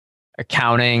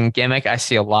accounting gimmick. I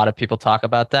see a lot of people talk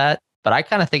about that, but I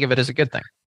kind of think of it as a good thing.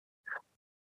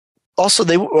 Also,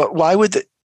 they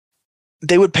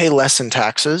would pay less in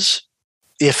taxes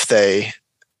if they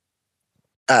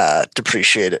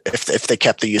depreciate it, if they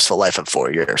kept the useful life of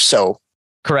 4 years. So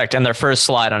correct. And their first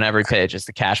slide on every page is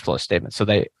the cash flow statement. So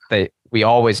we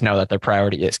always know that their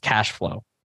priority is cash flow,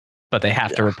 but they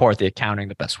have to report the accounting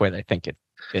the best way they think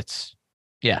it's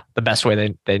the best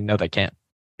way they know they can.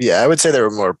 Yeah, I would say they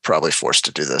were more probably forced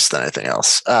to do this than anything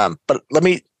else. But let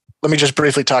me just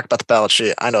briefly talk about the balance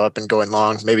sheet. I know I've been going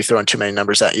long, maybe throwing too many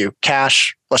numbers at you.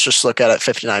 Cash, let's just look at it,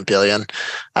 $59 billion.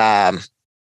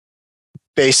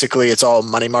 Basically, it's all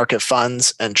money market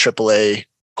funds and AAA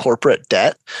corporate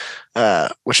debt,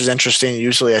 which is interesting.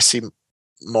 Usually I see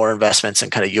more investments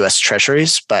in kind of U.S.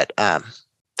 treasuries, but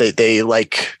they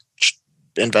like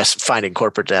finding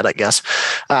corporate debt, I guess.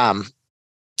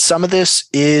 Some of this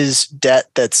is debt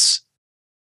that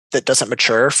doesn't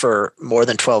mature for more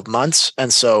than 12 months.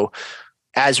 And so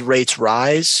as rates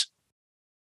rise,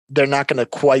 they're not going to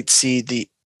quite see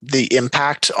the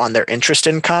impact on their interest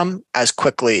income as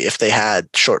quickly if they had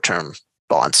short-term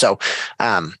bonds. So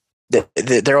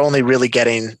they're only really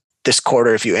getting this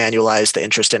quarter, if you annualize the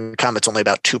interest income, it's only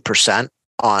about 2%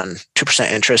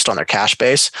 interest on their cash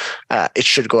base. It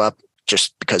should go up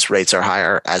just because rates are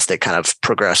higher as they kind of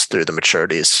progress through the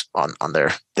maturities on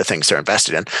the things they're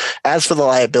invested in. As for the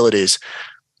liabilities,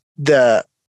 the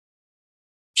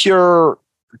pure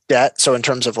debt, so in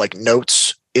terms of like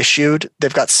notes issued,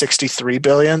 they've got $63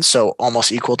 billion, so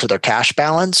almost equal to their cash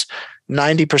balance.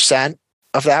 90%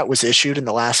 of that was issued in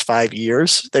the last 5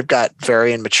 years. They've got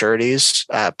varying maturities,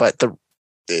 but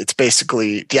it's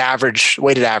basically the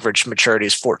weighted average maturity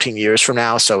is 14 years from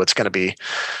now. So it's going to be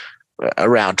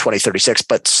around 2036,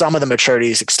 but some of the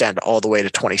maturities extend all the way to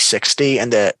 2060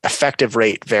 and the effective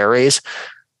rate varies.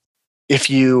 If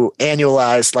you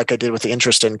annualize, like I did with the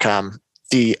interest income,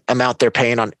 the amount they're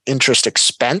paying on interest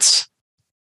expense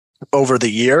over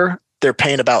the year, they're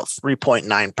paying about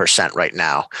 3.9% right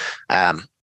now.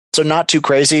 So not too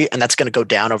crazy, and that's going to go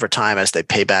down over time as they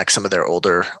pay back some of their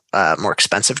older, more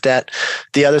expensive debt.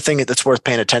 The other thing that's worth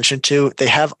paying attention to, they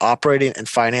have operating and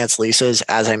finance leases,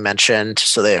 as I mentioned,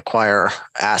 so they acquire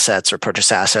assets or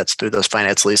purchase assets through those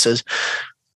finance leases.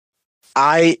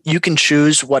 You can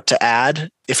choose what to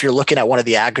add. If you're looking at one of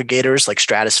the aggregators like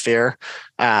Stratosphere,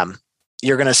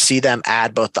 you're going to see them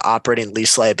add both the operating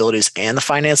lease liabilities and the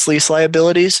finance lease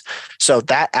liabilities. So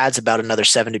that adds about another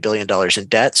 $70 billion in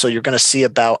debt. So you're going to see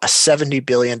about a $70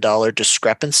 billion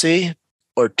discrepancy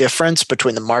or difference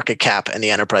between the market cap and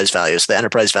the enterprise value. So the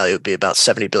enterprise value would be about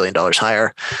 $70 billion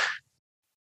higher.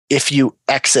 If you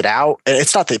exit out, and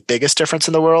it's not the biggest difference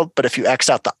in the world, but if you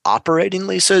X out the operating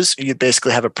leases, you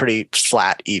basically have a pretty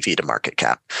flat EV to market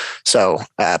cap. So,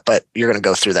 but you're going to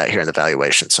go through that here in the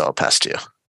valuation. So I'll pass to you.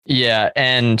 Yeah.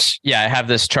 And I have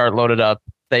this chart loaded up.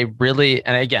 They really,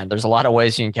 and again, there's a lot of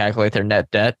ways you can calculate their net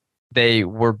debt. They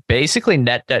were basically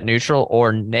net debt neutral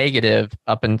or negative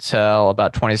up until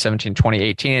about 2017,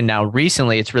 2018. And now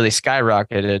recently it's really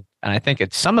skyrocketed. And I think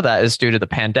some of that is due to the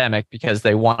pandemic because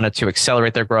they wanted to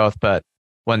accelerate their growth. But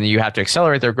when you have to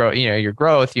accelerate their growth, your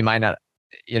growth, you might not,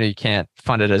 you can't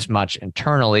fund it as much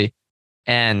internally.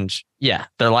 And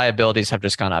their liabilities have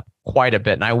just gone up quite a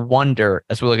bit. And I wonder,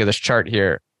 as we look at this chart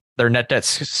here, their net debt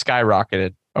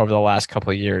skyrocketed over the last couple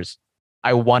of years.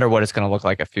 I wonder what it's going to look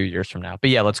like a few years from now.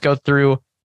 But let's go through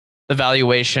the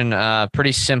valuation.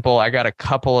 Pretty simple. I got a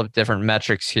couple of different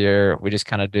metrics here. We just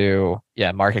kind of do,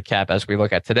 market cap as we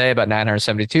look at today, about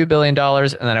 $972 billion.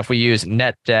 And then if we use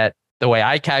net debt, the way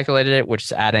I calculated it, which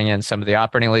is adding in some of the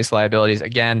operating lease liabilities,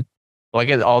 again, look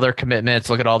at all their commitments,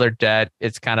 look at all their debt.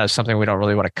 It's kind of something we don't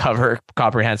really want to cover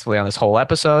comprehensively on this whole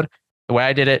episode. The way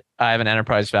I did it, I have an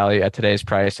enterprise value at today's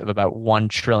price of about $1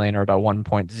 trillion or about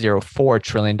 $1.04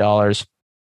 trillion.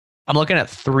 I'm looking at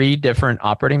three different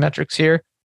operating metrics here.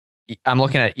 I'm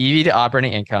looking at EV to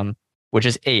operating income, which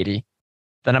is 80.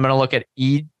 Then I'm going to look at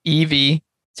EV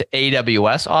to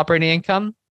AWS operating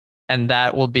income, and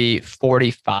that will be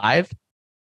 45.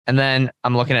 And then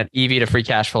I'm looking at EV to free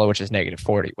cash flow, which is negative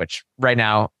 40, which right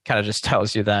now kind of just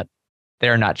tells you that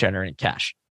they're not generating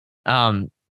cash.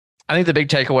 I think the big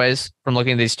takeaways from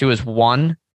looking at these two is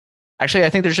I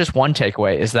think there's just one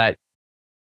takeaway is that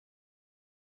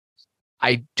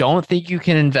I don't think you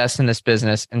can invest in this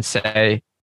business and say,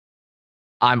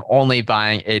 I'm only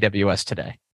buying AWS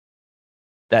today.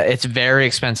 That it's very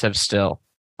expensive still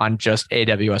on just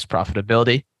AWS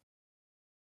profitability.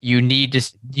 You need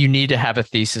to have a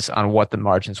thesis on what the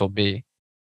margins will be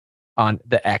on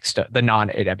the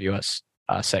non-AWS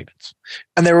segments.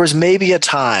 And there was maybe a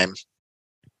time,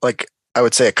 like I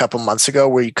would say a couple months ago,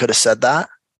 where you could have said that.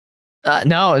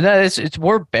 No,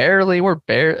 we're barely.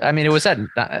 I mean, it was at.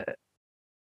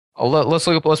 Let's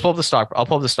pull up the stock. I'll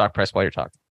pull up the stock price while you're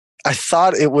talking. I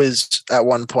thought it was at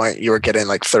one point you were getting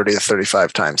like 30 to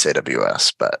 35 times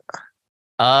AWS, but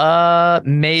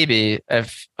maybe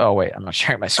if. Oh wait, I'm not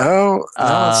sharing my screen. Oh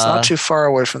no, it's not too far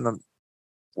away from the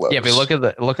lows. Yeah, but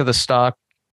look at the stock.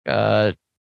 Can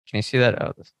you see that?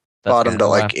 Oh, that's bottom to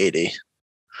like 80.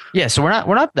 Yeah, so we're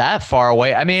not that far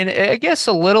away. I mean, I guess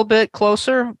a little bit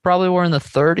closer. Probably we're in the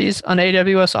 30s on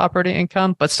AWS operating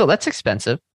income, but still, that's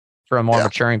expensive for a more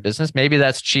maturing business. Maybe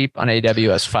that's cheap on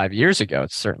AWS 5 years ago.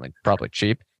 It's certainly probably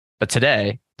cheap, but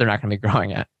today they're not going to be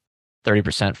growing at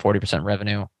 30%, 40%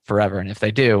 revenue forever. And if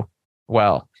they do,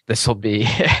 well, this will be,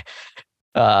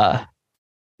 it'll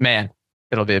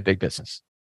be a big business.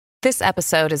 This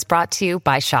episode is brought to you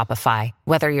by Shopify.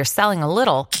 Whether you're selling a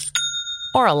little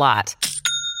or a lot,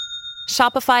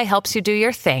 Shopify helps you do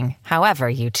your thing, however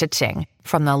you cha-ching.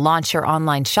 From the launch your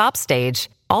online shop stage,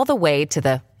 all the way to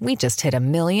the we just hit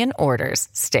 1 million orders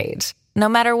stage. No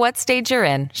matter what stage you're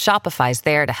in, Shopify's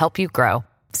there to help you grow.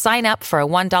 Sign up for a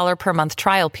 $1 per month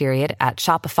trial period at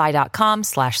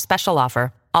shopify.com/special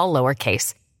offer, all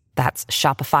lowercase. That's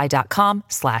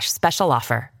shopify.com/special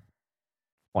offer.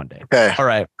 One day. Okay. All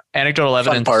right. Anecdotal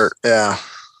evidence. Fun part. Yeah.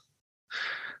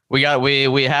 We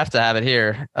have to have it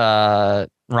here.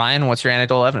 Ryan, what's your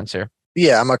anecdotal evidence here?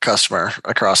 Yeah, I'm a customer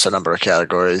across a number of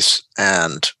categories,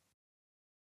 and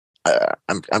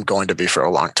I'm going to be for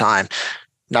a long time.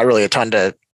 Not really a ton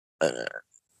to.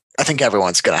 I think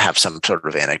everyone's going to have some sort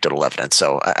of anecdotal evidence,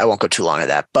 so I won't go too long on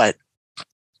that. But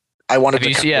I wanted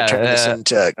to turn this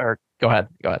into. Or go ahead.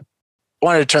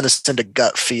 wanted to turn this into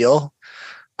gut feel,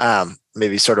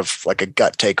 maybe sort of like a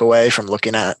gut takeaway from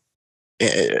looking at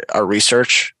our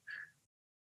research.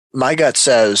 My gut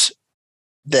says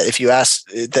that if you ask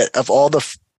that of all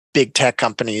the big tech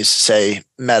companies, say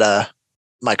Meta,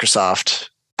 Microsoft,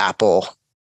 Apple,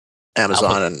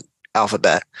 Amazon, and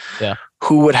Alphabet,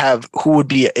 who would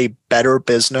be a better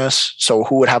business? So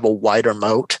who would have a wider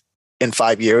moat in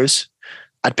 5 years?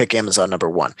 I'd pick Amazon number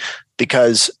one,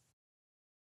 because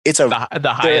it's the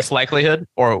highest likelihood,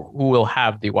 or who will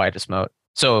have the widest moat.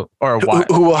 So, or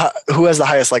who has the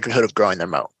highest likelihood of growing their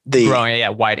moat?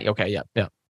 Wide. Okay, yeah.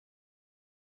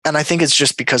 And I think it's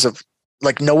just because of,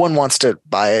 like, no one wants to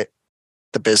buy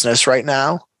the business right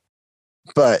now,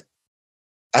 but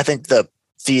I think the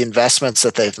investments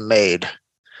that they've made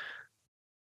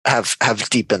have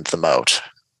deepened the moat.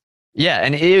 Yeah,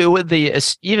 and even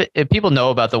if people know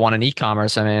about the one in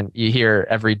e-commerce, I mean, you hear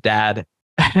every dad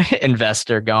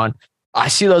investor going, "I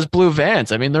see those blue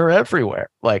vans. I mean, they're everywhere."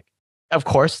 Like, of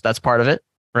course, that's part of it,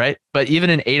 right? But even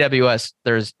in AWS,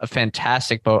 there's a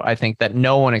fantastic moat, I think, that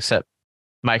no one except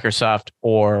Microsoft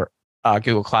or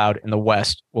Google Cloud in the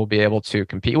West will be able to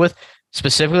compete with.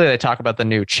 Specifically, they talk about the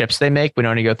new chips they make. We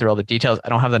don't need to go through all the details. I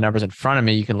don't have the numbers in front of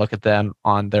me. You can look at them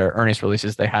on their earnings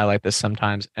releases. They highlight this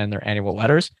sometimes in their annual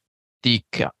letters.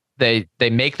 They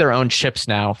make their own chips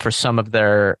now for some of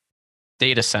their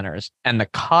data centers, and the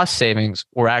cost savings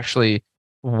were actually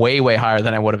way higher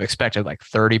than I would have expected, like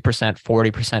 30%,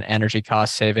 40% energy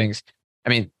cost savings. I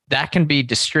mean, that can be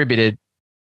distributed.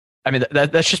 I mean,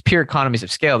 that's just pure economies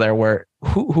of scale there, where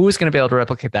who is going to be able to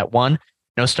replicate that? One,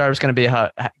 no startup's going to be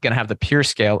going to have the pure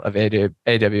scale of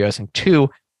AWS, and two,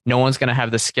 no one's going to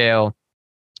have the scale,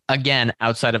 again,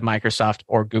 outside of Microsoft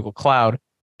or Google Cloud,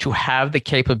 to have the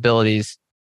capabilities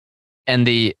and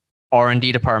the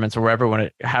R&D departments, or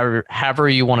however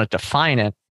you want to define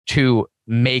it, to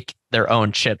make their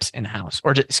own chips in-house,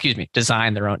 or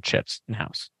design their own chips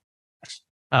in-house.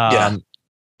 Yeah,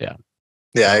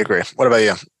 I agree. What about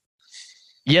you?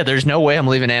 Yeah, there's no way I'm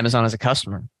leaving Amazon as a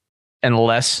customer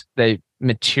unless they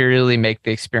materially make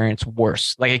the experience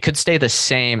worse. Like, it could stay the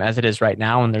same as it is right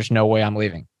now, and there's no way I'm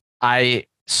leaving. I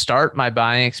start my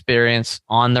buying experience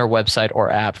on their website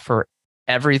or app for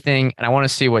everything, and I want to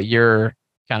see what your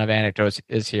kind of anecdote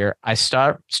is here. I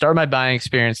start my buying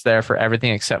experience there for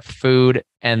everything except food,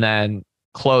 and then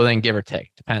clothing, give or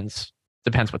take. Depends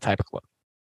what type of clothing.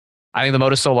 I think the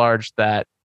moat is so large that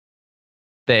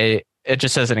it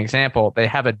just as an example, they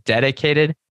have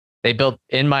they built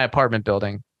in my apartment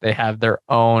building, they have their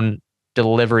own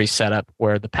delivery setup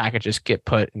where the packages get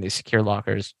put in these secure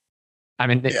lockers. I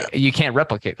mean, you can't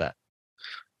replicate that.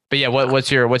 But yeah,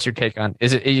 what's your take on,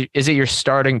 is it your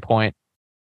starting point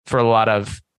for a lot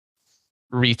of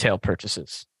retail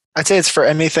purchases? I'd say it's for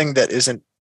anything that isn't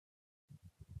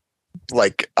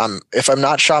like, if I'm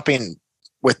not shopping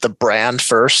with the brand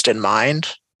first in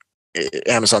mind,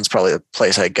 Amazon's probably the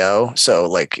place I go. So,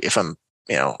 like, if I'm,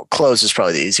 clothes is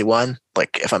probably the easy one.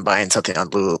 Like, if I'm buying something on a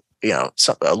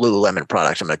Lululemon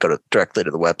product, I'm going to go directly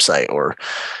to the website. Or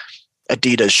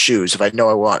Adidas shoes. If I know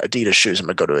I want Adidas shoes, I'm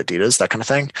going to go to Adidas, that kind of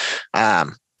thing.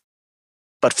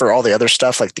 But for all the other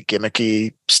stuff, like the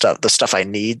gimmicky stuff, the stuff I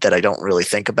need that I don't really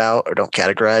think about or don't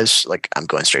categorize, like, I'm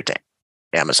going straight to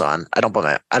Amazon. I don't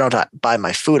buy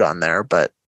my food on there,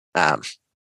 but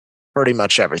pretty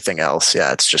much everything else,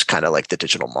 it's just kind of like the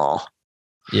digital mall.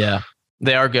 Yeah,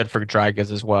 they are good for dry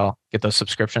goods as well. Get those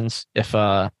subscriptions. If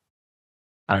I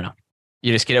don't know,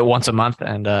 you just get it once a month,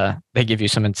 and they give you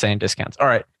some insane discounts. All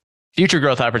right, future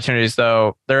growth opportunities,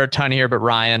 though, there are a ton here. But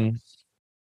Ryan,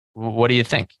 what do you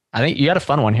think? I think you got a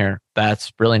fun one here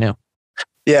that's really new.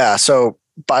 Yeah, so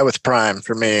buy with Prime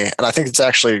for me, and I think it's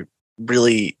actually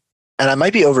really, and I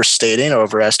might be overstating or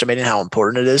overestimating how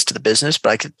important it is to the business,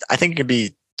 but I think it could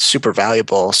be super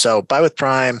valuable. So Buy with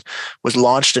Prime was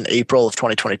launched in April of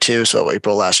 2022, so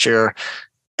April last year.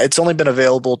 It's only been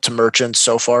available to merchants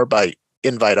so far by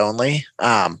invite only,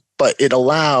 but it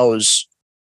allows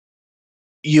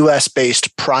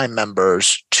US-based Prime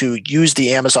members to use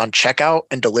the Amazon checkout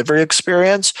and delivery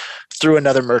experience through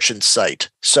another merchant's site.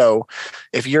 So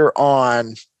if you're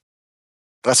on,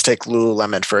 let's take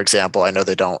Lululemon, for example. I know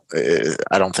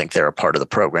I don't think they're a part of the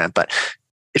program, but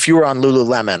if you were on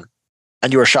Lululemon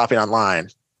and you were shopping online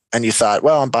and you thought,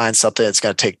 well, I'm buying something, it's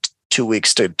going to take 2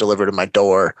 weeks to deliver to my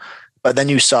door, but then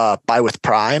you saw Buy with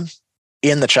Prime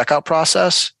in the checkout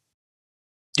process,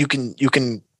 you can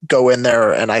go in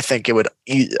there, and I think it would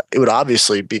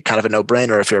obviously be kind of a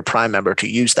no-brainer if you're a Prime member to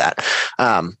use that.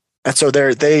 And so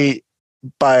they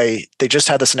just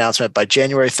had this announcement by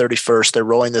January 31st. They're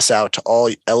rolling this out to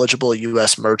all eligible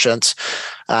US merchants.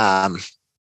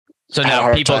 So had a now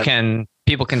hard people time.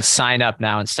 can sign up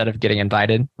now instead of getting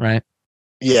invited, right?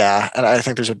 Yeah, and I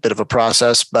think there's a bit of a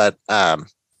process, but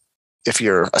if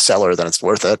you're a seller, then it's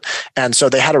worth it. And so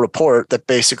they had a report that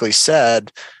basically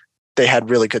said they had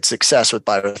really good success with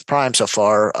Buy with Prime so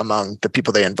far among the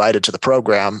people they invited to the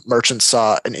program. Merchants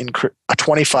saw a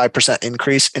 25%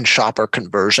 increase in shopper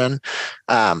conversion.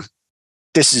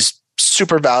 This is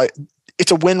super valuable.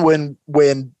 It's a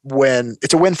win-win-win.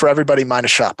 It's a win for everybody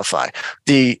minus Shopify.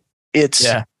 The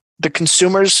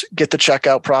consumers get the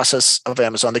checkout process of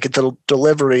Amazon. They get the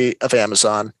delivery of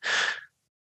Amazon.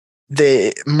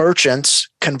 The merchants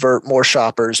convert more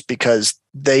shoppers because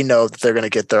they know that they're going to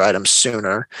get their items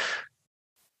sooner.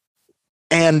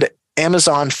 And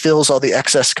Amazon fills all the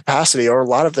excess capacity, or a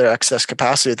lot of their excess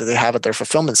capacity that they have at their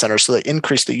fulfillment centers. So they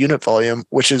increase the unit volume,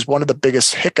 which is one of the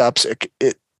biggest hiccups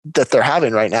that they're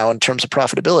having right now in terms of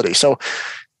profitability. So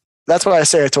that's why I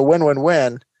say it's a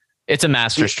win-win-win. It's a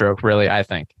masterstroke, really, I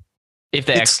think. If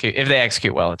they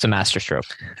execute well, it's a masterstroke.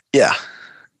 Yeah.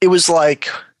 It was like,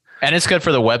 and it's good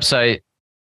for the website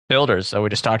builders that we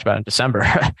just talked about in December.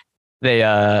 They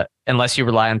unless you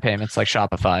rely on payments like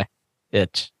Shopify,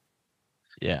 it's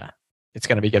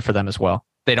going to be good for them as well.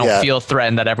 They don't feel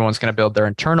threatened that everyone's going to build their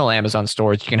internal Amazon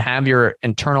stores. You can have your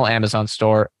internal Amazon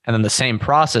store, and then the same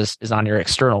process is on your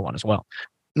external one as well.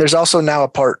 There's also now a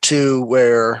part 2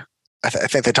 where I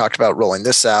think they talked about rolling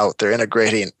this out. They're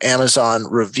integrating Amazon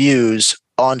reviews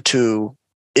onto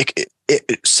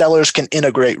sellers can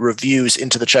integrate reviews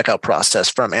into the checkout process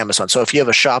from Amazon. So if you have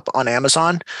a shop on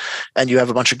Amazon and you have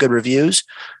a bunch of good reviews,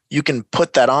 you can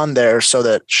put that on there so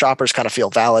that shoppers kind of feel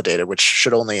validated, which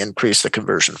should only increase the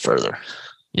conversion further.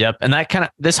 Yep. And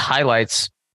this highlights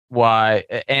why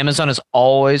Amazon is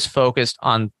always focused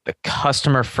on the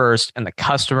customer first, and the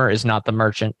customer is not the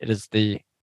merchant. It is the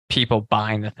people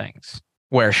buying the things,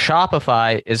 where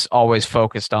Shopify is always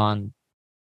focused on,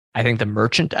 I think, the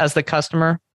merchant as the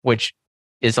customer, which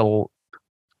is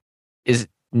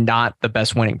not the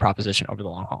best winning proposition over the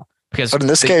long haul. But in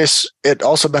this case, it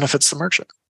also benefits the merchant.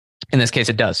 In this case,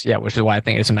 it does. Yeah, which is why I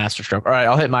think it's a masterstroke. All right,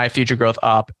 I'll hit my future growth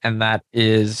up, and that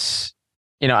is,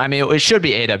 it should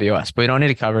be AWS, but we don't need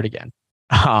to cover it again.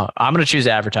 I'm going to choose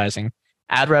advertising.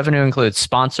 Ad revenue includes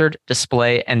sponsored,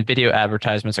 display, and video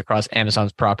advertisements across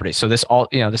Amazon's properties. So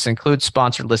this includes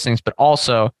sponsored listings, but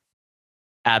also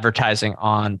advertising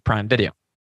on Prime Video.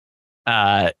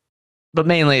 But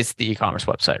mainly it's the e-commerce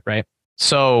website, right?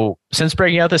 So since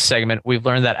breaking out this segment, we've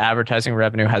learned that advertising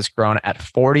revenue has grown at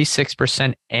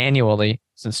 46% annually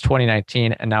since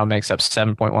 2019, and now makes up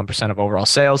 7.1% of overall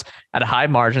sales at high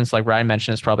margins. Like Ryan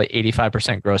mentioned, it's probably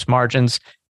 85% gross margins.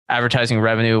 Advertising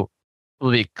revenue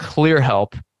will be clear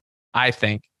help, I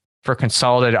think, for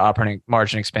consolidated operating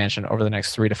margin expansion over the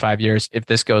next 3 to 5 years. If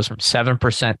this goes from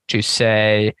 7% to,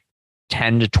 say,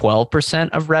 10 to 12%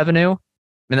 of revenue,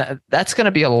 I mean, that's going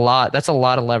to be a lot. That's a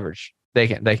lot of leverage they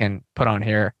can put on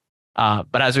here.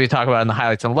 But as we talk about in the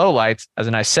highlights and lowlights, as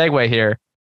a nice segue here,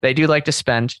 they do like to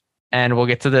spend, and we'll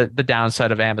get to the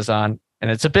downside of Amazon, and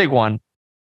it's a big one,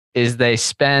 is they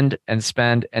spend and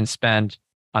spend and spend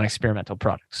on experimental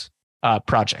projects.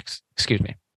 Excuse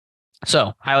me.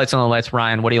 So highlights and lowlights,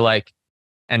 Ryan, what do you like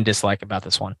and dislike about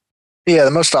this one? Yeah,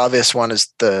 the most obvious one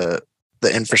is the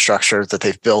infrastructure that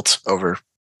they've built over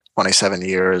 27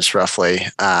 years, roughly.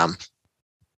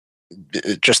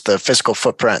 Just the physical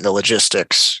footprint and the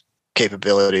logistics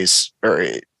capabilities, or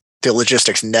the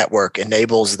logistics network,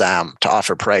 enables them to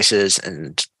offer prices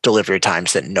and delivery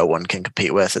times that no one can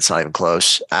compete with. It's not even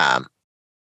close. I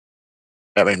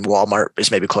mean, Walmart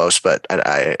is maybe close, but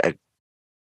I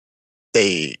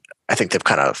think they've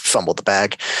kind of fumbled the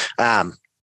bag.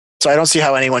 So I don't see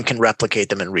how anyone can replicate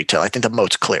them in retail. I think the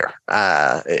moat's clear,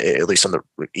 at least on the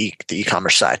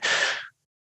e-commerce side.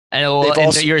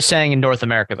 And you're saying in North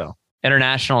America, though.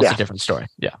 International, it's a different story.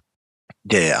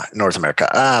 Yeah, North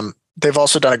America. They've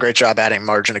also done a great job adding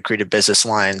margin accretive business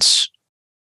lines,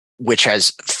 which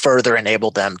has further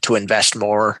enabled them to invest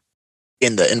more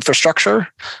in the infrastructure,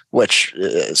 which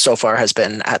so far has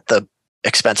been at the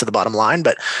expense of the bottom line.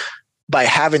 But by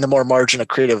having the more margin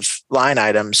accretive line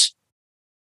items,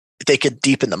 they could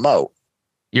deepen the moat.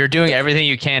 You're doing everything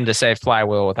you can to say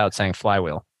flywheel without saying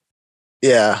flywheel.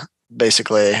 Yeah,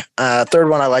 basically. Third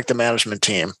one, I like the management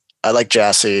team. I like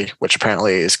Jassy, which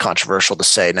apparently is controversial to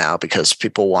say now because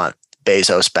people want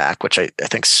Bezos back, which I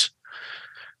think's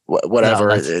whatever.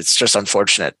 No, it's just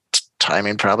unfortunate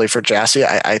timing probably for Jassy.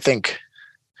 I think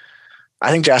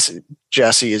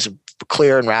Jassy is a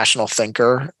clear and rational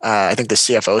thinker. I think the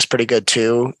CFO is pretty good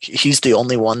too. He's the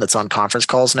only one that's on conference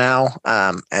calls now,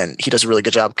 and he does a really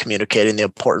good job communicating the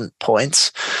important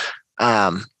points.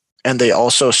 and they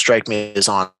also strike me as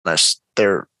honest.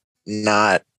 They're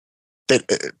not. They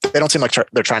don't seem like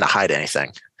they're trying to hide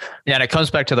anything. Yeah, and it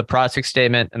comes back to the proxy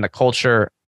statement and the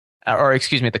culture, or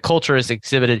excuse me, the culture is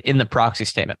exhibited in the proxy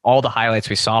statement. All the highlights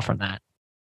we saw from that,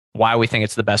 why we think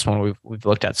it's the best one we've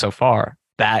looked at so far.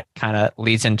 That kind of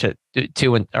leads into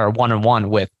one on one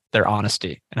with their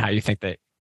honesty and how we think they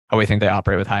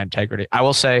operate with high integrity. I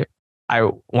will say, I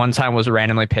one time was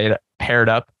randomly paired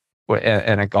up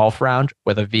in a golf round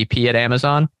with a VP at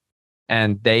Amazon,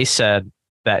 and they said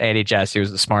that Andy Jassy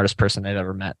was the smartest person they'd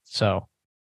ever met. So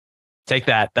take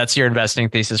that. That's your investing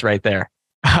thesis right there.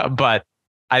 But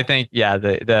I think, yeah,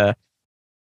 the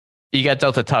you got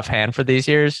dealt a tough hand for the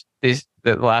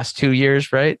last 2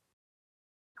 years, right?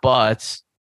 But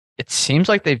it seems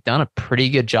like they've done a pretty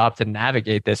good job to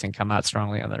navigate this and come out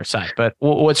strongly on their side. But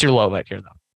what's your low light here, though?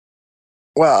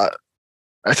 Well,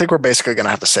 I think we're basically going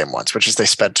to have the same ones, which is they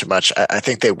spend too much. I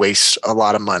think they waste a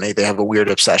lot of money. They have a weird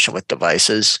obsession with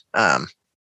devices.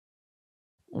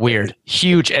 Weird,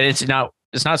 huge, and it's not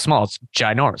small. It's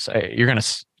ginormous. You're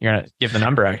gonna give the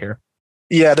number out here.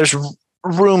 Yeah, there's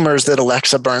rumors that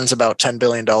Alexa burns about $10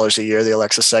 billion a year. The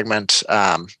Alexa segment.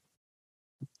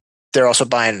 They're also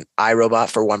buying iRobot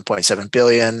for $1.7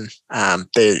 billion.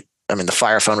 The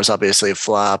Fire Phone was obviously a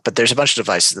flop, but there's a bunch of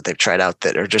devices that they've tried out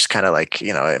that are just kind of like,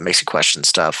 it makes you question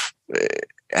stuff,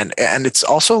 and it's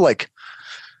also like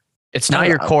it's not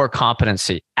your core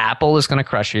competency. Apple is going to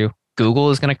crush you.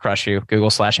 Google is going to crush you.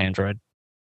 Google/Android.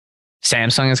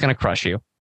 Samsung is going to crush you.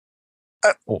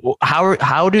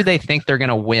 How do they think they're going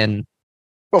to win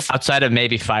outside of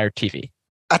maybe Fire TV?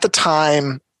 At the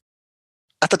time,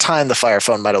 the Fire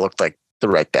Phone might have looked like the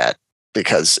right bet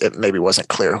because it maybe wasn't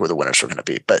clear who the winners were going to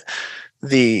be. But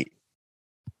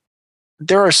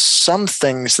there are some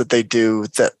things that they do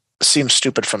that seem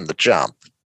stupid from the jump.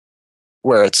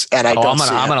 Where it's I'm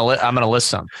gonna list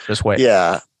some. Just wait.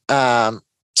 Yeah.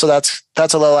 So that's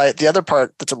a low light. The other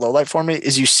part that's a low light for me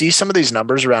is you see some of these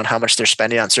numbers around how much they're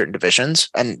spending on certain divisions.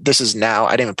 And this is now,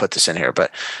 I didn't even put this in here,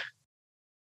 but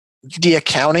the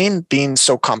accounting being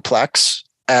so complex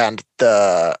and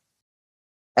the,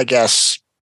 I guess,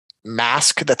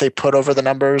 mask that they put over the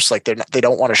numbers, like they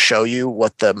don't want to show you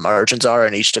what the margins are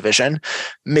in each division,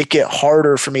 make it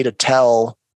harder for me to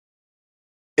tell.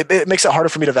 It makes it harder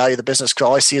for me to value the business because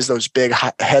all I see is those big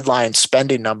headline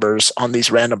spending numbers on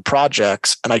these random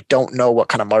projects, and I don't know what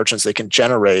kind of margins they could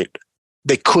generate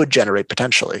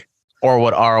potentially. Or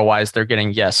what ROIs they're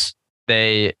getting. Yes,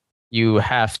 you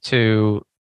have to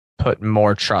put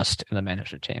more trust in the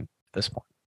management team at this point.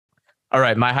 All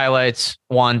right, my highlights.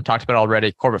 One, talked about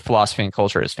already, corporate philosophy and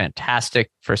culture is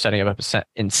fantastic for setting up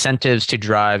incentives to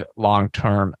drive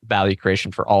long-term value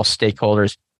creation for all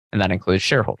stakeholders, and that includes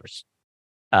shareholders.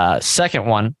 Second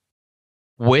one,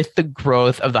 with the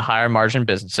growth of the higher margin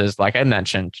businesses, like I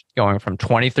mentioned, going from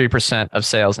 23% of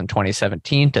sales in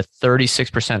 2017 to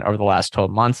 36% over the last 12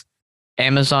 months,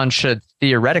 Amazon should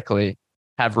theoretically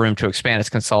have room to expand its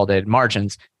consolidated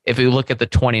margins. If we look at the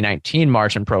 2019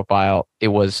 margin profile, it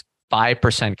was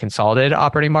 5% consolidated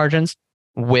operating margins.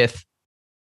 With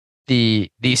these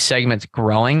segments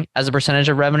growing as a percentage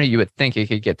of revenue, you would think it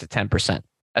could get to 10%,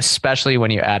 especially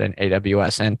when you add in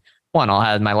AWS. And I'll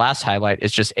add my last highlight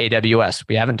is just AWS.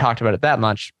 We haven't talked about it that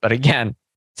much, but again,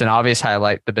 it's an obvious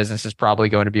highlight. The business is probably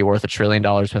going to be worth $1 trillion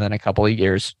within a couple of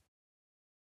years.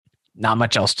 Not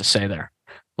much else to say there.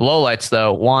 Lowlights,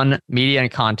 though, one, media and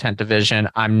content division.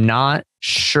 I'm not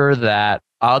sure that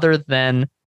other than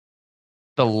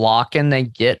the lock-in they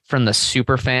get from the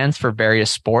super fans for various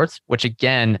sports, which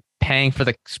again, paying for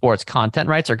the sports content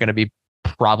rights are going to be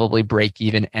probably break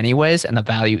even anyways, and the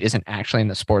value isn't actually in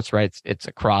the sports rights, it's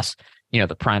across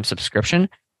the Prime subscription.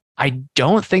 I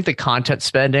don't think the content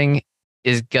spending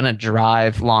is going to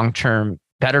drive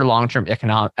better long-term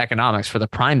economics for the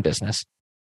Prime business.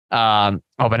 I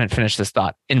didn't finish this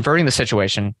thought. Inverting the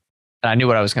situation, and I knew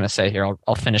what I was going to say here,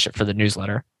 I'll finish it for the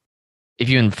newsletter. If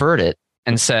you invert it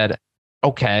and said,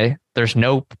 okay, there's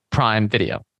no Prime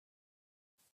Video,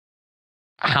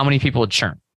 how many people would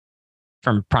churn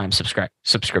from Prime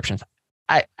subscriptions?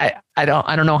 I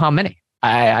don't know how many.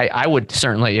 I would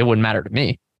certainly, it wouldn't matter to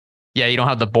me. Yeah, you don't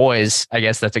have The Boys. I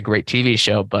guess that's a great TV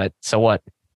show, but so what?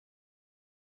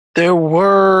 There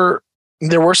were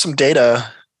some data,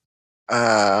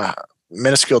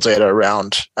 minuscule data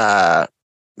around.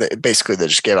 Basically, they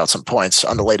just gave out some points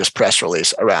on the latest press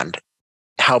release around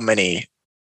how many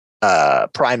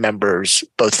Prime members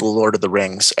both the Lord of the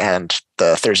Rings and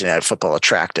the Thursday Night Football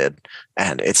attracted,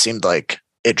 and it seemed like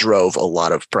it drove a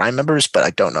lot of Prime members, but I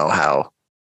don't know how.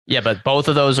 Yeah, but both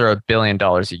of those are $1 billion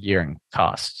a year in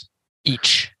costs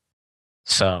each.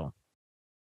 So,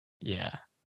 yeah.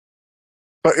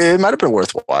 But it might have been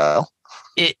worthwhile.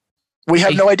 It We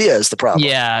have no idea is the problem.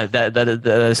 Yeah, that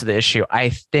is the issue. I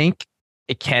think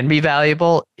it can be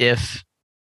valuable if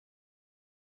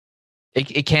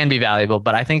it can be valuable,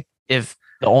 but I think if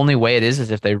the only way it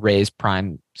is if they raise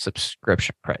Prime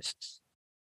subscription prices.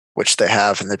 Which they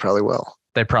have, and they probably will.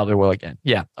 They probably will again.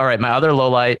 Yeah. All right. My other low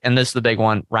light, and this is the big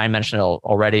one, Ryan mentioned it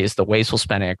already, is the wasteful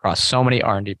spending across so many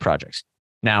R&D projects.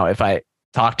 Now, if I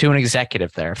talk to an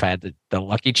executive there, if I had the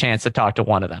lucky chance to talk to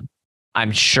one of them,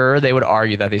 I'm sure they would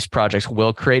argue that these projects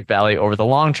will create value over the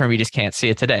long term. You just can't see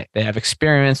it today. They have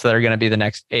experiments that are going to be the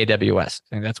next AWS. I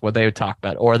think that's what they would talk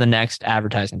about, or the next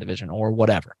advertising division, or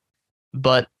whatever.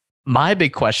 But my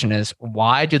big question is,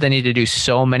 why do they need to do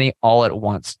so many all at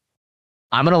once?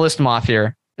 I'm going to list them off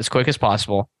here as quick as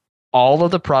possible. All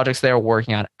of the projects they are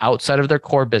working on outside of their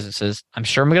core businesses. I'm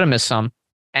sure I'm going to miss some.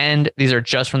 And these are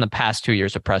just from the past 2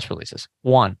 years of press releases.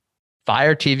 1,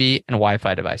 Fire TV and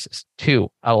Wi-Fi devices. 2,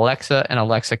 Alexa and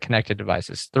Alexa connected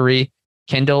devices. 3,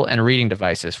 Kindle and reading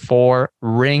devices. 4,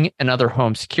 Ring and other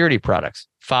home security products.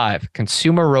 5,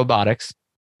 consumer robotics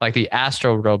like the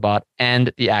Astro robot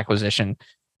and the acquisition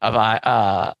of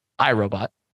iRobot.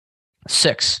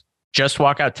 6, Just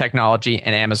Walk Out technology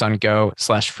and Amazon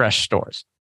Go/Fresh stores.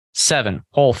 7,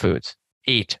 Whole Foods.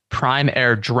 8, Prime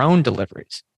Air drone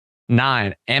deliveries.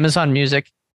 9, Amazon Music.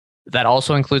 That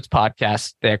also includes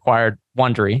podcasts. They acquired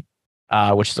Wondery,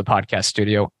 which is a podcast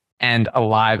studio, and a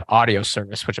live audio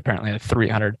service, which apparently had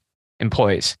 300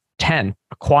 employees. 10,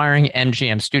 acquiring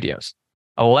MGM Studios.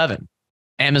 11,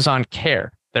 Amazon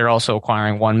Care. They're also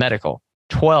acquiring One Medical.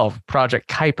 12, Project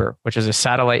Kuiper, which is a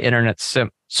satellite internet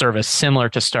service similar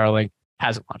to Starlink,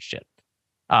 hasn't launched yet.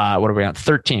 What are we on?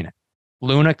 13,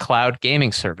 Luna Cloud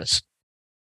Gaming Service.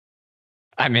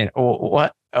 I mean,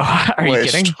 what? Are you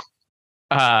kidding?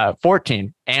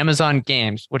 14, Amazon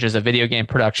Games, which is a video game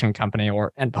production company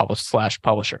and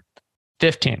publisher.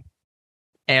 15,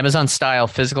 Amazon style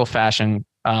physical fashion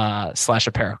slash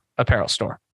apparel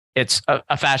store. It's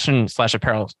a fashion slash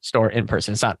apparel store in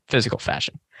person. It's not physical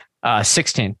fashion.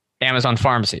 16, Amazon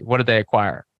Pharmacy. What did they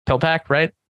acquire? PillPack,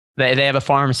 right? They have a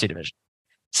pharmacy division.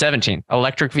 17,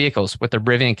 electric vehicles with the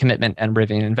Rivian commitment and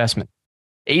Rivian investment.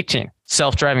 18,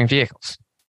 self-driving vehicles.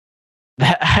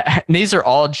 These are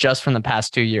all just from the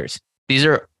past 2 years. These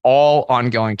are all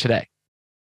ongoing today.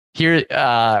 Here,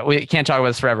 we can't talk about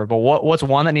this forever, but what's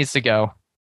one that needs to go,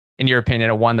 in your opinion,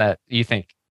 and one that you think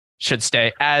should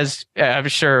stay? As I'm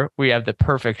sure we have the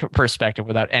perfect perspective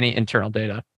without any internal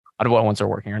data on what ones are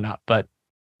working or not. But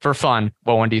for fun,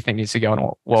 what one do you think needs to go, and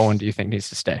what one do you think needs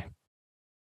to stay?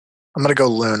 I'm going to go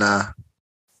Luna.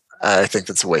 I think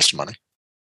that's a waste of money.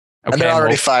 Okay, and they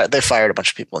already fired. They fired a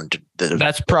bunch of people.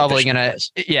 That's probably gonna.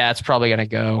 Yeah, it's probably gonna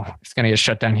go. It's gonna get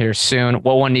shut down here soon.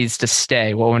 What one needs to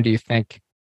stay? What one do you think?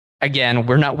 Again,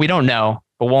 we don't know.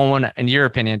 But what one, in your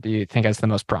opinion, do you think has the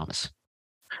most promise?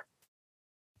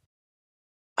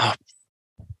 Oh,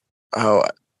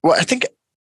 well, I think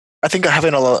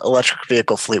having an electric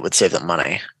vehicle fleet would save them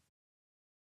money.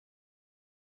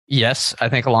 Yes, I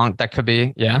think that could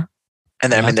be. Yeah,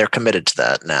 and I mean they're committed to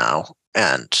that now,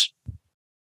 and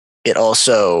it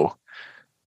also,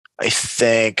 I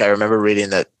think I remember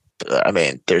reading that, I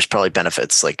mean, there's probably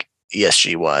benefits like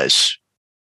ESG wise,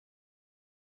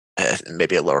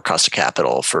 maybe a lower cost of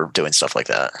capital for doing stuff like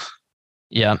that.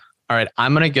 Yeah. All right.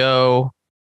 I'm going to go,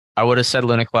 I would have said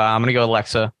Luna Cloud. I'm going to go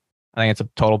Alexa. I think it's a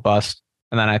total bust.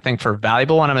 And then I think for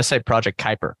valuable one, I'm going to say Project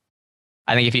Kuiper.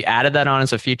 I think if you added that on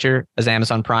as a feature as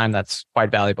Amazon Prime, that's quite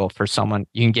valuable for someone.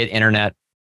 You can get internet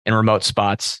in remote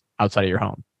spots outside of your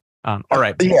home. All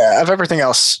right. Yeah, of everything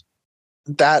else,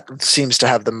 that seems to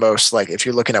have the most, like, if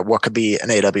you're looking at what could be an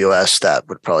AWS, that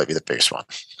would probably be the biggest one.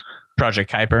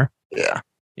 Project Kuiper. Yeah.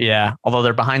 Yeah. Although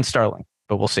they're behind Starlink,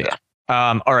 but we'll see.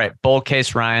 Yeah. All right. Bull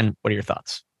case, Ryan, what are your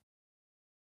thoughts?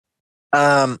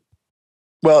 Well,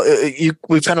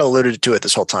 we've kind of alluded to it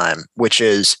this whole time, which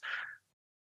is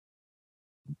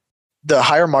the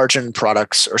higher margin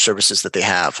products or services that they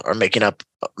have are making up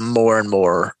more and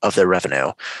more of their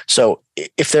revenue. So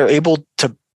if they're able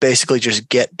to basically just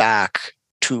get back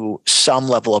to some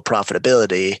level of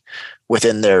profitability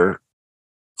within their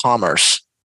commerce,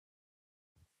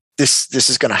 this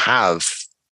is going to have,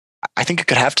 I think it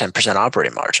could have 10%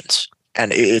 operating margins.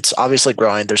 And it's obviously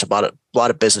growing. There's a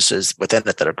lot of businesses within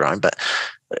it that are growing, but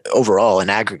overall in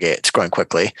aggregate, it's growing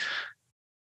quickly.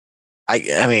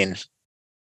 I mean,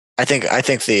 I think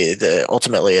the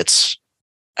ultimately it's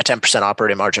a 10%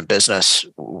 operating margin business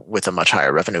with a much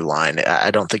higher revenue line. I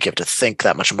don't think you have to think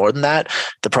that much more than that.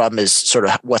 The problem is sort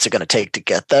of what's it going to take to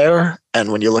get there.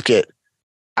 And when you look at,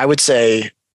 I would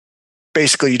say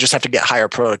basically you just have to get higher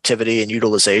productivity and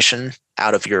utilization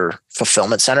out of your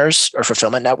fulfillment centers or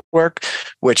fulfillment network,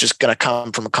 which is going to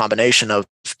come from a combination of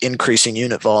increasing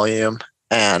unit volume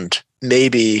and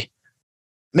maybe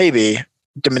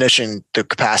diminishing the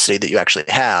capacity that you actually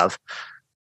have.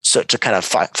 So to kind of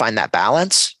find that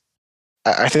balance,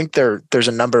 I think there's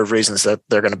a number of reasons that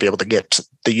they're going to be able to get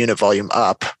the unit volume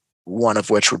up, one of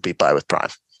which would be buy with Prime.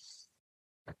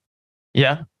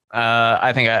 Yeah.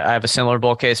 I think I have a similar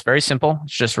bull case. Very simple.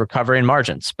 It's just recovery in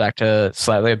margins back to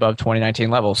slightly above 2019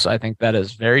 levels. So I think that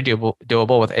is very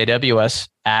doable with AWS,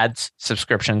 ads,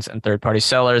 subscriptions, and third-party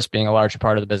sellers being a larger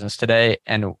part of the business today,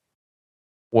 and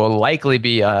will likely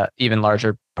be an even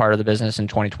larger part of the business in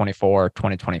 2024,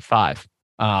 2025.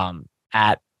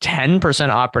 At 10%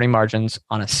 operating margins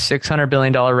on a $600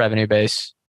 billion revenue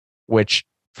base, which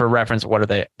for reference, what are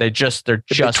they? They're just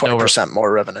 20%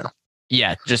 more revenue.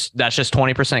 Yeah, that's just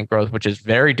 20% growth, which is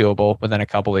very doable within a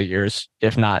couple of years,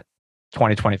 if not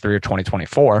 2023 or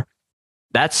 2024.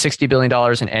 That's $60 billion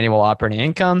in annual operating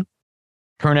income.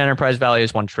 Current enterprise value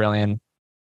is $1 trillion.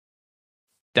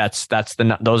 Those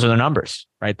are the numbers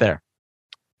right there.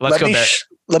 Let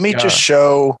me just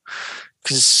show,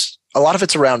 because a lot of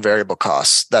it's around variable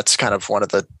costs. That's kind of one of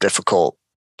the difficult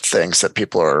things that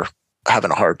people are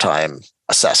having a hard time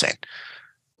assessing.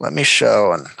 Let me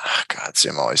show, and God,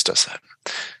 Zoom always does that.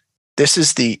 This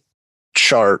is the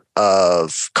chart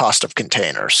of cost of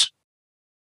containers.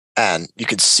 And you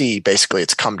can see basically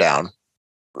it's come down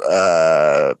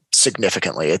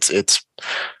significantly. It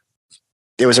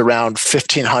was around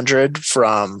 1,500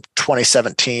 from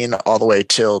 2017 all the way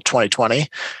till 2020.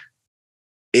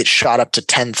 It shot up to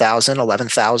 $10,000,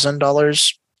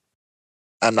 $11,000.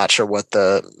 I'm not sure what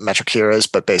the metric here is,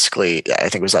 but basically I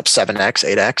think it was up 7x,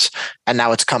 8x. And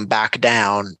now it's come back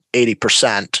down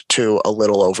 80% to a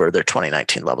little over their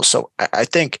 2019 levels. So I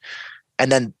think,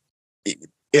 and then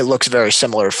it looks very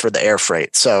similar for the air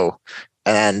freight. So,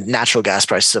 and natural gas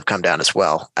prices have come down as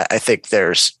well. I think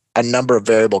there's a number of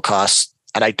variable costs,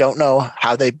 and I don't know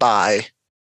how they buy.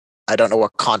 I don't know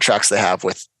what contracts they have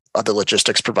with other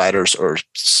logistics providers or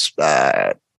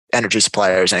energy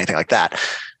suppliers, anything like that.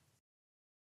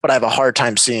 But I have a hard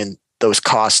time seeing those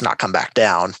costs not come back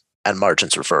down and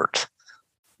margins revert.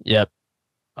 Yep.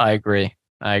 I agree.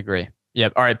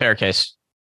 Yep. All right. Bear case.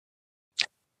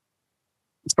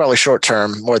 It's probably short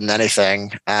term more than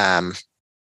anything,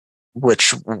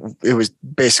 which it was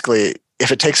basically,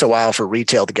 if it takes a while for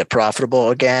retail to get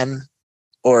profitable again,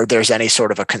 or there's any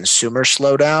sort of a consumer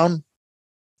slowdown,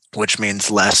 which means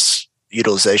less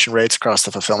utilization rates across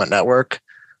the fulfillment network,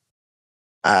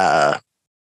 and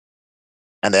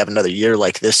they have another year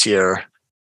like this year,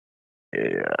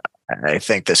 I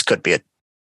think this could be a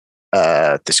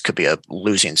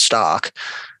losing stock.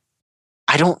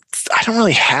 I don't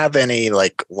really have any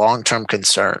like long-term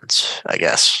concerns, I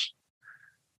guess.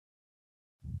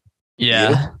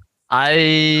 Yeah.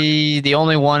 The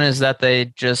only one is that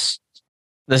this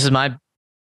is my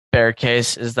bear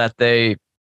case, is that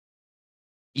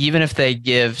even if they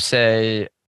give, say,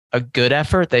 a good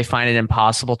effort, they find it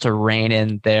impossible to rein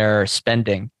in their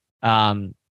spending.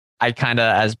 I kind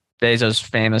of, as Bezos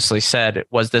famously said,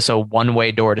 was this a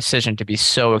one-way door decision to be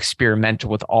so experimental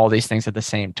with all these things at the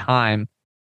same time?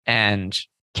 And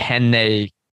can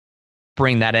they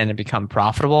bring that in and become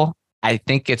profitable? I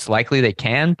think it's likely they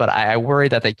can, but I worry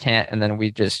that they can't. And then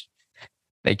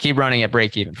they keep running at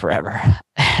break even forever.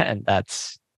 And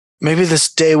that's maybe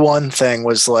this day one thing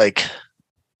was like,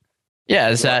 yeah,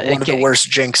 is that one of the worst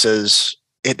jinxes.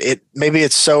 Maybe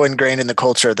it's so ingrained in the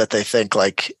culture that they think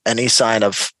like any sign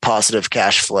of positive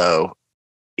cash flow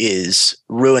is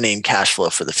ruining cash flow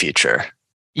for the future.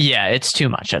 Yeah, it's too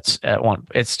much.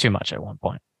 It's too much at one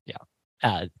point.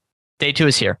 Yeah. Day two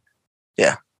is here.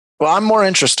 Yeah. Well, I'm more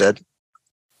interested.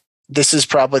 This is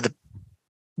probably the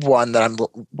one that I'm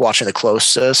watching the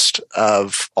closest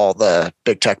of all the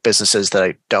big tech businesses that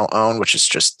I don't own, which is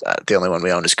just the only one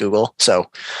we own is Google. So,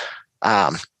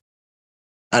 I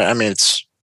mean,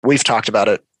 we've talked about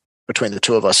it between the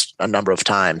two of us a number of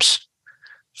times.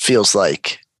 Feels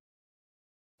like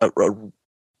a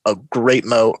great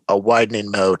moat, a widening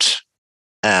moat,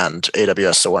 and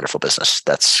AWS is a wonderful business.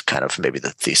 That's kind of maybe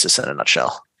the thesis in a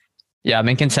nutshell. Yeah, I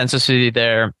mean, consensus would be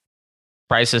there.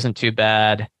 Price isn't too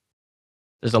bad.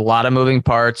 There's a lot of moving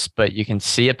parts, but you can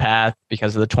see a path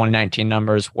because of the 2019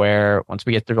 numbers where once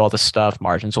we get through all this stuff,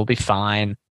 margins will be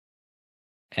fine.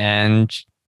 And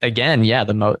again, yeah,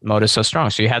 the moat is so strong.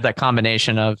 So you have that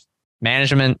combination of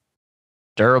management,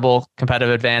 durable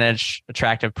competitive advantage,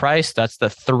 attractive price. That's the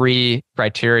three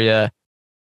criteria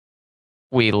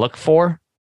we look for.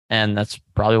 And that's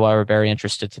probably why we're very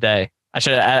interested today. I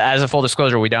should, as a full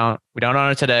disclosure, we don't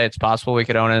own it today. It's possible we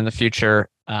could own it in the future.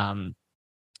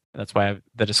 That's why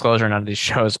the disclosure. None of these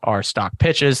shows are stock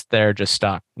pitches. They're just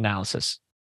stock analysis.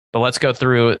 But let's go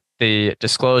through the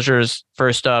disclosures.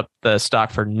 First up, the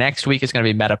stock for next week is going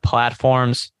to be Meta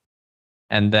Platforms.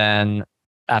 And then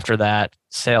after that,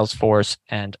 Salesforce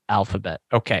and Alphabet.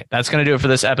 Okay, that's going to do it for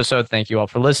this episode. Thank you all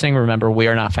for listening. Remember, we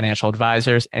are not financial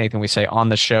advisors. Anything we say on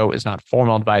the show is not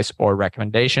formal advice or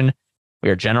recommendation. We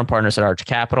are general partners at Arch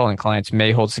Capital, and clients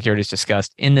may hold securities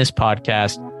discussed in this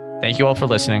podcast. Thank you all for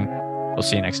listening. We'll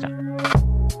see you next time.